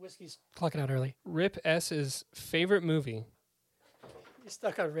 Whiskey's clocking out early. Rip S's favorite movie You're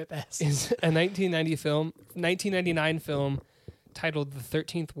stuck on Rip S. is a 1999 film titled The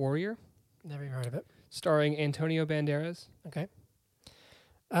 13th Warrior, Never even heard of it. starring Antonio Banderas. Okay.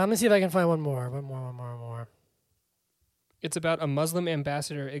 Let me see if I can find one more. It's about a Muslim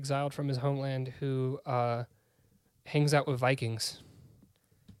ambassador exiled from his homeland who hangs out with Vikings.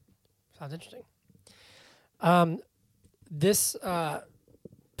 Sounds interesting. This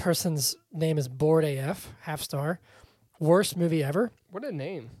person's name is Bored AF, half star. Worst movie ever. What a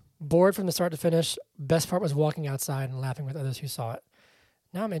name. Bored from the start to finish. Best part was walking outside and laughing with others who saw it.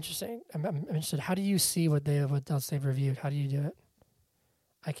 Now I'm interested. I'm interested. How do you see what else they've reviewed? How do you do it?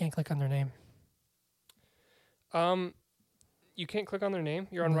 I can't click on their name. You can't click on their name?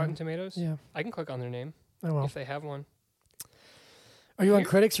 You're on No. Rotten Tomatoes? Yeah. I can click on their name Oh well. if they have one. Are you on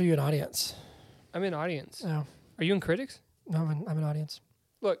critics or are you an audience? I'm in audience. Oh, Are you in critics? no, I'm an audience.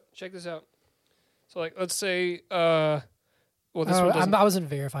 Look, check this out. So, like, let's say, well, this one doesn't. I was in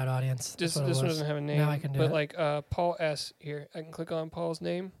verified audience. This That's what it one was. doesn't have a name. Now I can do but it. like Paul S. here, I can click on Paul's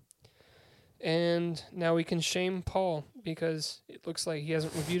name, and now we can shame Paul because it looks like he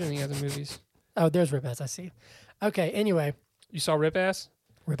hasn't reviewed any other movies. Oh, there's Rip Ass. I see. Okay. Anyway, You saw Rip Ass?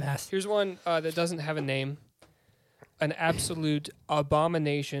 Rip Ass. Here's one that doesn't have a name. An absolute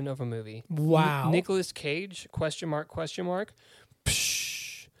abomination of a movie. Wow. Nicolas Cage? Question mark? Question mark?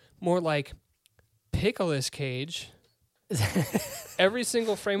 Psh, more like Pickles Cage. Every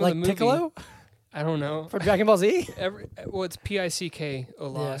single frame of Like the movie. Piccolo I don't know. for Dragon Ball Z. Well, it's Pick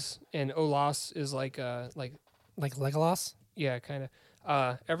Olas, and Olas is like Like Legolas. yeah, kind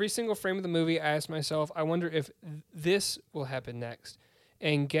of. Every single frame of the movie, I asked myself, I wonder if this will happen next,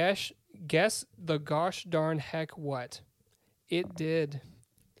 and guess the gosh darn heck what it did.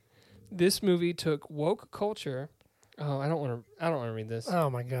 This movie took woke culture. Oh, I don't want to read this. Oh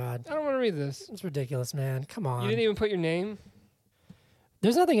my God, I don't want to read this. it's ridiculous, man. Come on. You didn't even put your name.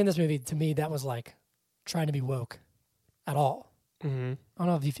 There's nothing in this movie to me that was like trying to be woke at all. Mm-hmm. I don't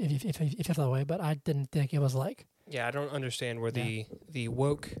know if you feel that way, but I didn't think it was like. Yeah, I don't understand where the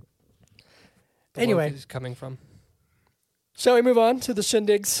woke. Anyway. woke is coming from. Shall we move on to the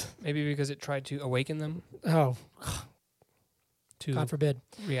shindigs? Maybe because it tried to awaken them Oh, to God forbid.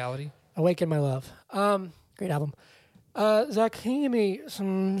 reality. Awaken My Love. Great album. Zach, can you give me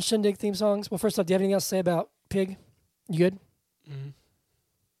some shindig theme songs? Well, first off, do you have anything else to say about Pig? You good? Mm-hmm.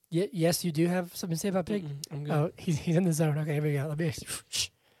 Yes, you do have something to say about Pig? I'm good. Oh, he's in the zone. Okay, here we go. Let me.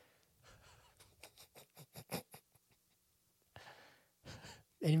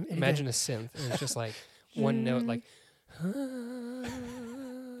 Imagine a synth. And it's just like one note, like.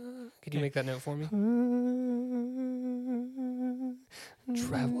 Could you make that note for me?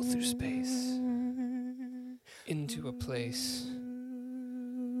 Travel through space into a place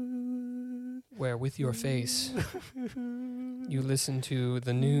where, with your face, you listen to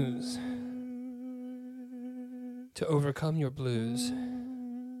the news to overcome your blues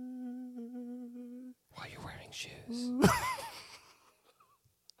while you're wearing shoes.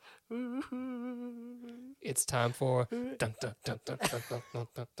 It's time for dun dun dun dun dun dun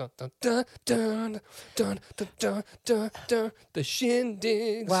dun dun dun dun dun dun dun dun dun the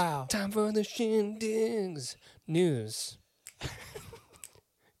shindigs. Wow. Time for the shindigs. News.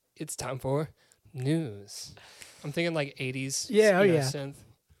 It's time for news. I'm thinking like 80s. Yeah, oh you know, yeah. Synth.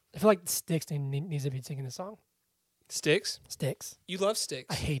 I feel like Styx needs to be singing this song. Sticks? Styx. You love I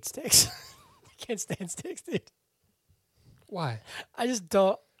Sticks. hate Styx. I can't stand Styx, dude. Why? I just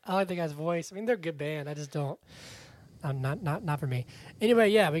don't. I like the guy's voice. I mean, they're a good band. I just don't. Not for me. Anyway,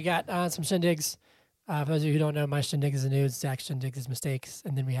 yeah, we got some shindigs. For those of you who don't know, my shindig is the news. Zach shindig is mistakes,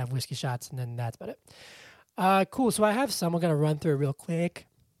 and then we have whiskey shots, and then that's about it. Cool. So I have some. We're gonna run through real quick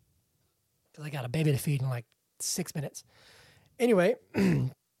because I got a baby to feed in like 6 minutes. Anyway,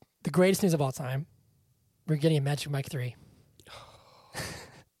 the greatest news of all time. We're getting a Magic Mike 3.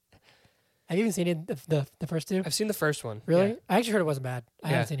 Have you even seen it, the first two? I've seen the first one. Really? Yeah. I actually heard it wasn't bad. I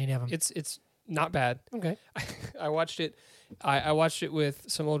haven't seen any of them. It's not bad. Okay. I watched it. I watched it with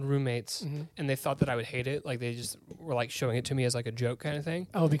some old roommates, and they thought that I would hate it. Like they just were like showing it to me as like a joke kind of thing.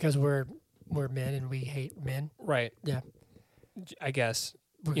 Oh, because we're men and we hate men. Right. Yeah. I guess.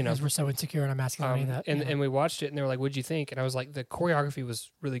 Because we're so insecure and I'm asking them that. And we watched it and they were like, "What'd you think?" And I was like, "The choreography was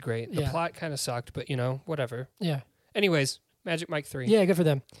really great. The plot kind of sucked, but whatever." Yeah. Anyways, Magic Mike 3. Yeah, good for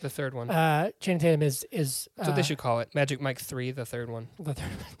them. The third one. Channing Tatum is That's what they should call it. Magic Mike 3, the third one. The third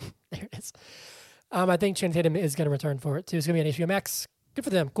one. There it is. I think Channing Tatum is going to return for it too. It's going to be on HBO Max. Good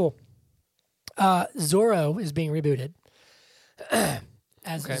for them. Cool. Zorro is being rebooted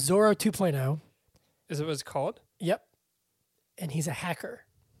as Zorro 2.0. Is it what it's called? Yep. And he's a hacker.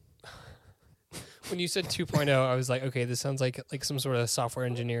 When you said 2.0, I was like, okay, this sounds like some sort of software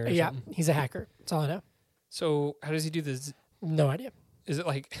engineer or something. He's a hacker. That's all I know. So how does he do this? No idea. Is it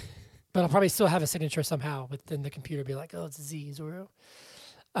like... But I'll probably still have a signature somehow within the computer. Be like, oh, it's Z, Zorro.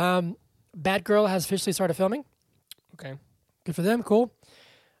 Batgirl has officially started filming. Okay. Good for them. Cool.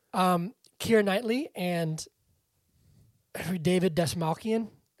 Keira Knightley and David Dastmalchian,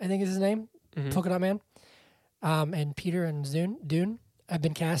 I think is his name, Polka Dot Man, and Peter and Dune have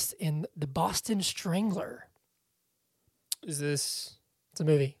been cast in The Boston Strangler. Is this... It's a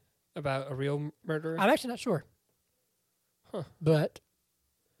movie. About a real murderer? I'm actually not sure. Huh. But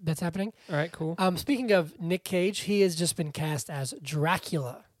that's happening. All right, cool. Speaking of Nick Cage, he has just been cast as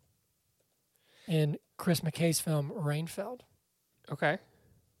Dracula in Chris McKay's film Rainfeld. Okay.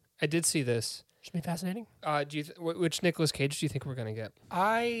 I did see this. Should be fascinating. Do you which Nicolas Cage do you think we're going to get?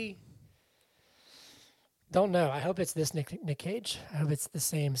 I don't know. I hope it's this Nick Cage. I hope it's the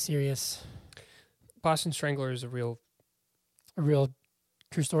same serious. Boston Strangler is a real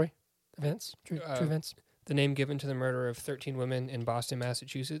true story events. True events. The name given to the murder of 13 women in Boston,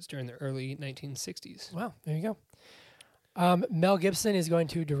 Massachusetts during the early 1960s. Wow, there you go. Mel Gibson is going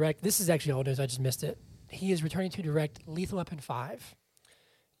to direct. This is actually old news. I just missed it. He is returning to direct Lethal Weapon 5.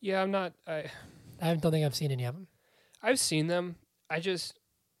 Yeah, I'm not. I don't think I've seen any of them. I've seen them.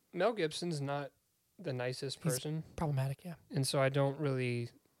 Mel Gibson's not the nicest person. He's problematic, yeah. And so I don't really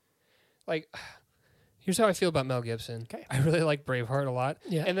like. Here's how I feel about Mel Gibson. Okay. I really like Braveheart a lot.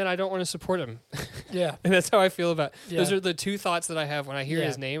 Yeah. And then I don't want to support him. Yeah. And that's how I feel about. Yeah. Those are the two thoughts that I have when I hear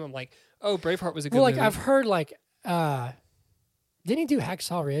his name. I'm like, oh, Braveheart was a good movie. movie. I've heard didn't he do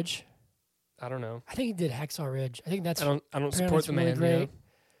Hacksaw Ridge? I don't know. I think he did Hacksaw Ridge. I think that's. I don't support the man. Really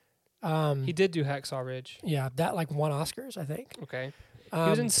great. He did do Hacksaw Ridge. Yeah, that won Oscars, I think. Okay. He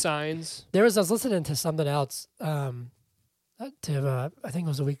was in Signs. I was listening to something else. I think it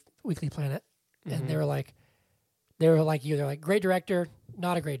was a Weekly Planet, and they were like you. They're like great director,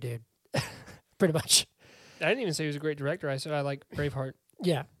 not a great dude, pretty much. I didn't even say he was a great director. I said I like Braveheart.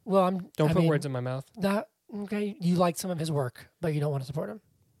 Yeah. Well, Don't put words in my mouth. Okay. You like some of his work, but you don't want to support him.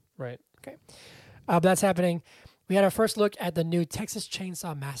 Right. Okay. But that's happening. We had our first look at the new Texas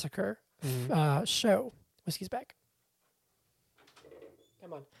Chainsaw Massacre show. Whiskey's back.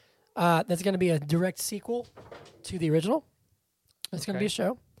 Come on. That's going to be a direct sequel to the original. It's going to be a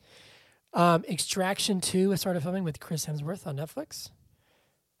show. Extraction 2 has started filming with Chris Hemsworth on Netflix.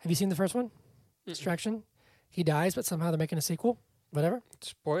 Have you seen the first one? Extraction? He dies, but somehow they're making a sequel. Whatever.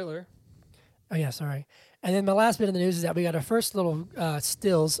 Spoiler. Oh, yeah, sorry. And then my last bit of the news is that we got our first little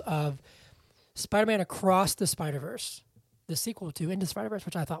stills of Spider-Man Across the Spider-Verse, the sequel to Into Spider-Verse,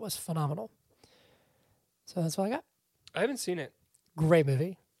 which I thought was phenomenal. So that's all I got. I haven't seen it. Great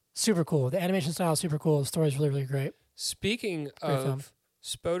movie. Super cool. The animation style is super cool. The story is really, really great. Speaking of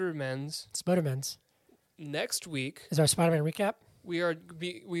Spodermans, next week is our Spider-Man recap. We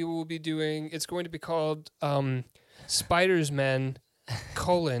will be doing. It's going to be called Spidersman: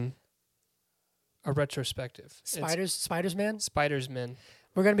 a retrospective. Spidersman.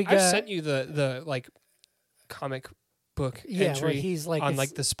 We're gonna be. I sent you the comic book entry where he's on the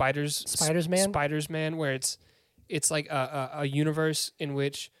Spidersman, where it's like a universe in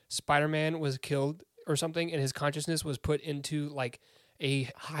which Spider-Man was killed or something, and his consciousness was put into like a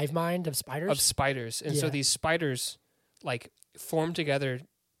hive mind of spiders. And so these spiders form together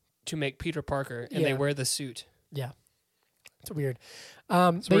to make Peter Parker, and they wear the suit. Yeah, it's weird.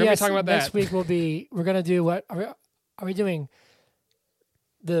 So we're gonna be talking about that next week. We're gonna do what are we doing?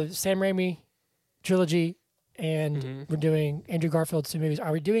 the Sam Raimi trilogy, and Mhm. we're doing Andrew Garfield's 2 movies.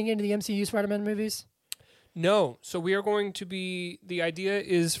 Are we doing any of the MCU Spider-Man movies? No. So we are going to be. The idea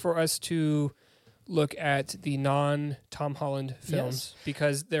is for us to look at the non-Tom Holland films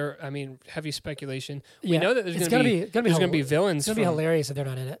because they're. I mean, heavy speculation. We know that there's it's going to be it's gonna be there's going to be villains. It's gonna be hilarious if they're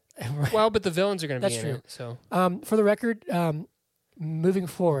not in it. Well, but the villains are going to be That's in true. it. So For the record, moving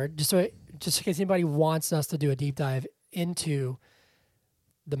forward, just in case anybody wants us to do a deep dive into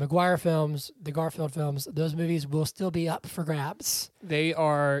the Maguire films, the Garfield films, those movies will still be up for grabs. they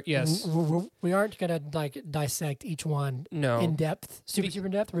are. Yes. We aren't gonna like dissect each one No. in depth, super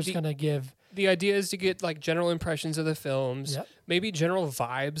in depth. We're just the- gonna give. The idea is to get like general impressions of the films, Yep. maybe general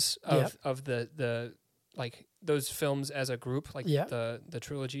vibes Yep. of the like those films as a group, like Yeah. the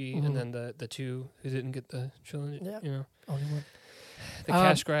trilogy, Mhm. and then the two who didn't get the trilogy. Yeah. You know, Only one. the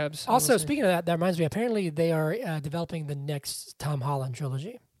cash grabs. Also, honestly. speaking of that, that reminds me. Apparently, they are developing the next Tom Holland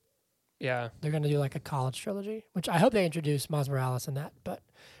trilogy. Yeah. They're gonna do like a college trilogy, which I hope they introduce Miles Morales in that, but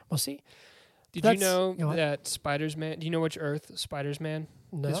we'll see. Did That's- you know you know what? that Spider's Man? Do you know which Earth Spider's Man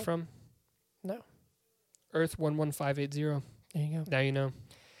No, is from? No. Earth 11580. there you go. Now you know.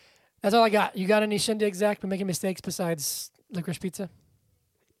 That's all I got. You got any shindigs, Zach? Been making mistakes besides licorice pizza?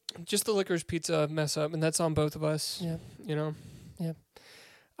 Just the licorice pizza mess up, and that's on both of us. Yeah. You know.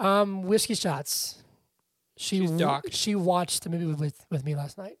 Whiskey shots. She's docked. She watched the movie with me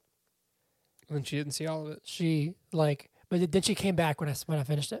last night. And she didn't see all of it. She but then she came back when I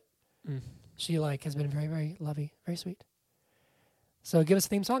finished it. Mm. She has been very, very lovey, very sweet. So give us a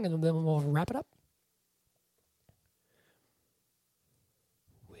theme song and then we'll wrap it up.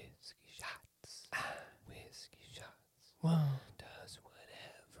 Whiskey shots. Whiskey shots. Wow. Does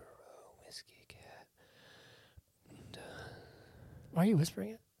whatever a whiskey cat does. Why are you whispering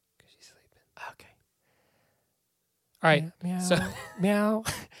it? Because she's sleeping. Okay. All right. Meow. So meow.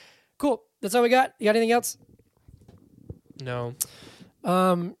 Cool. That's all we got. You got anything else? no.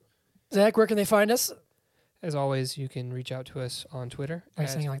 Zach, where can they find us? As always, you can reach out to us on Twitter. Why are you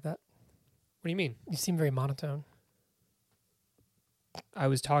at- saying it like that? What do you mean? You seem very monotone. I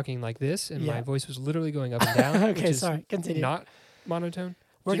was talking like this, and my Yeah. voice was literally going up and down. which Okay, is sorry. Continue. Not monotone.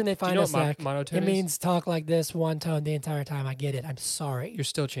 Where can they Do you find know us, what Zach? monotone It is? means talk like this, one tone the entire time. I get it. I'm sorry. You're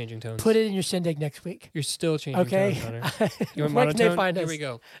still changing tones. Put it in your shindig next week. You're still changing Okay. tones, Hunter. You want Where can monotone? they find Here us? we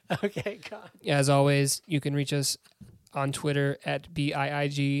go. Okay, God. As always, you can reach us on Twitter at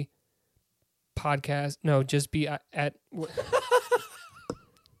BIIG podcast. No, just B at.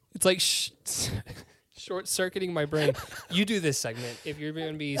 It's like short circuiting my brain. You do this segment if you're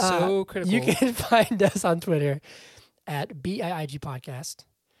going to be so critical. You can find us on Twitter at BIIG Podcast.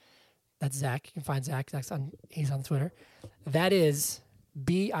 That's Zach. You can find Zach. He's on Twitter. That is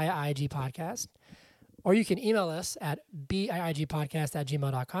BIIG Podcast. Or you can email us at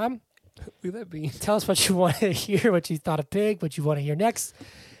biigpodcast@gmail.com. Look at that bean. Tell us what you want to hear, what you thought of Pig, what you want to hear next.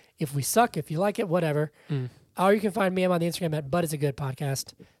 If we suck, if you like it, whatever. Or you can find me. I'm on the Instagram at But It's a Good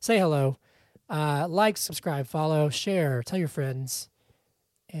Podcast. Say hello. Like, subscribe, follow, share, tell your friends,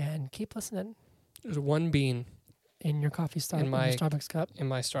 and keep listening There's one bean in your coffee in your Starbucks cup. in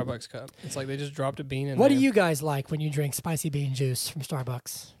my Starbucks cup. It's like they just dropped a bean in What there. do you guys like when you drink spicy bean juice from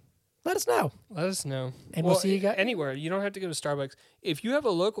Starbucks? Let us know. Let us know. And we'll see you guys. anywhere. You don't have to go to Starbucks. If you have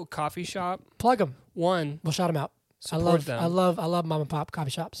a local coffee shop, Plug them. one, We'll shout them out. support them. I love mom and pop coffee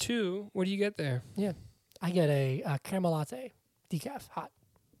shops. Two, what do you get there? I get a caramel latte, decaf, hot,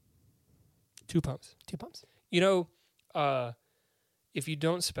 2 pumps. 2 pumps. You know, if you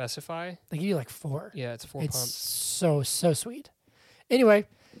don't specify, They give you like 4. yeah, it's 4 It's pumps. so sweet. Anyway,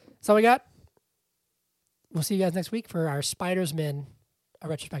 that's all we got. We'll see you guys next week for our Spiders-Men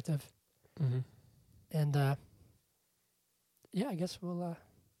retrospective. Mm-hmm. And yeah, I guess we'll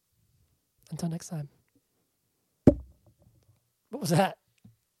until next time. What was that?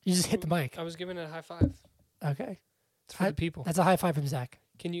 You just hit the mic. I was giving it a high five. Okay. It's for the people. That's a high five from Zach.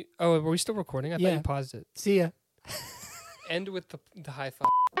 Can you? Oh, were we still recording? I thought Yeah. you paused it. See ya. End with the high five.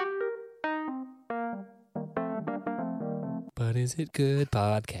 But is it good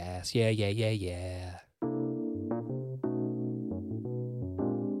podcast? Yeah.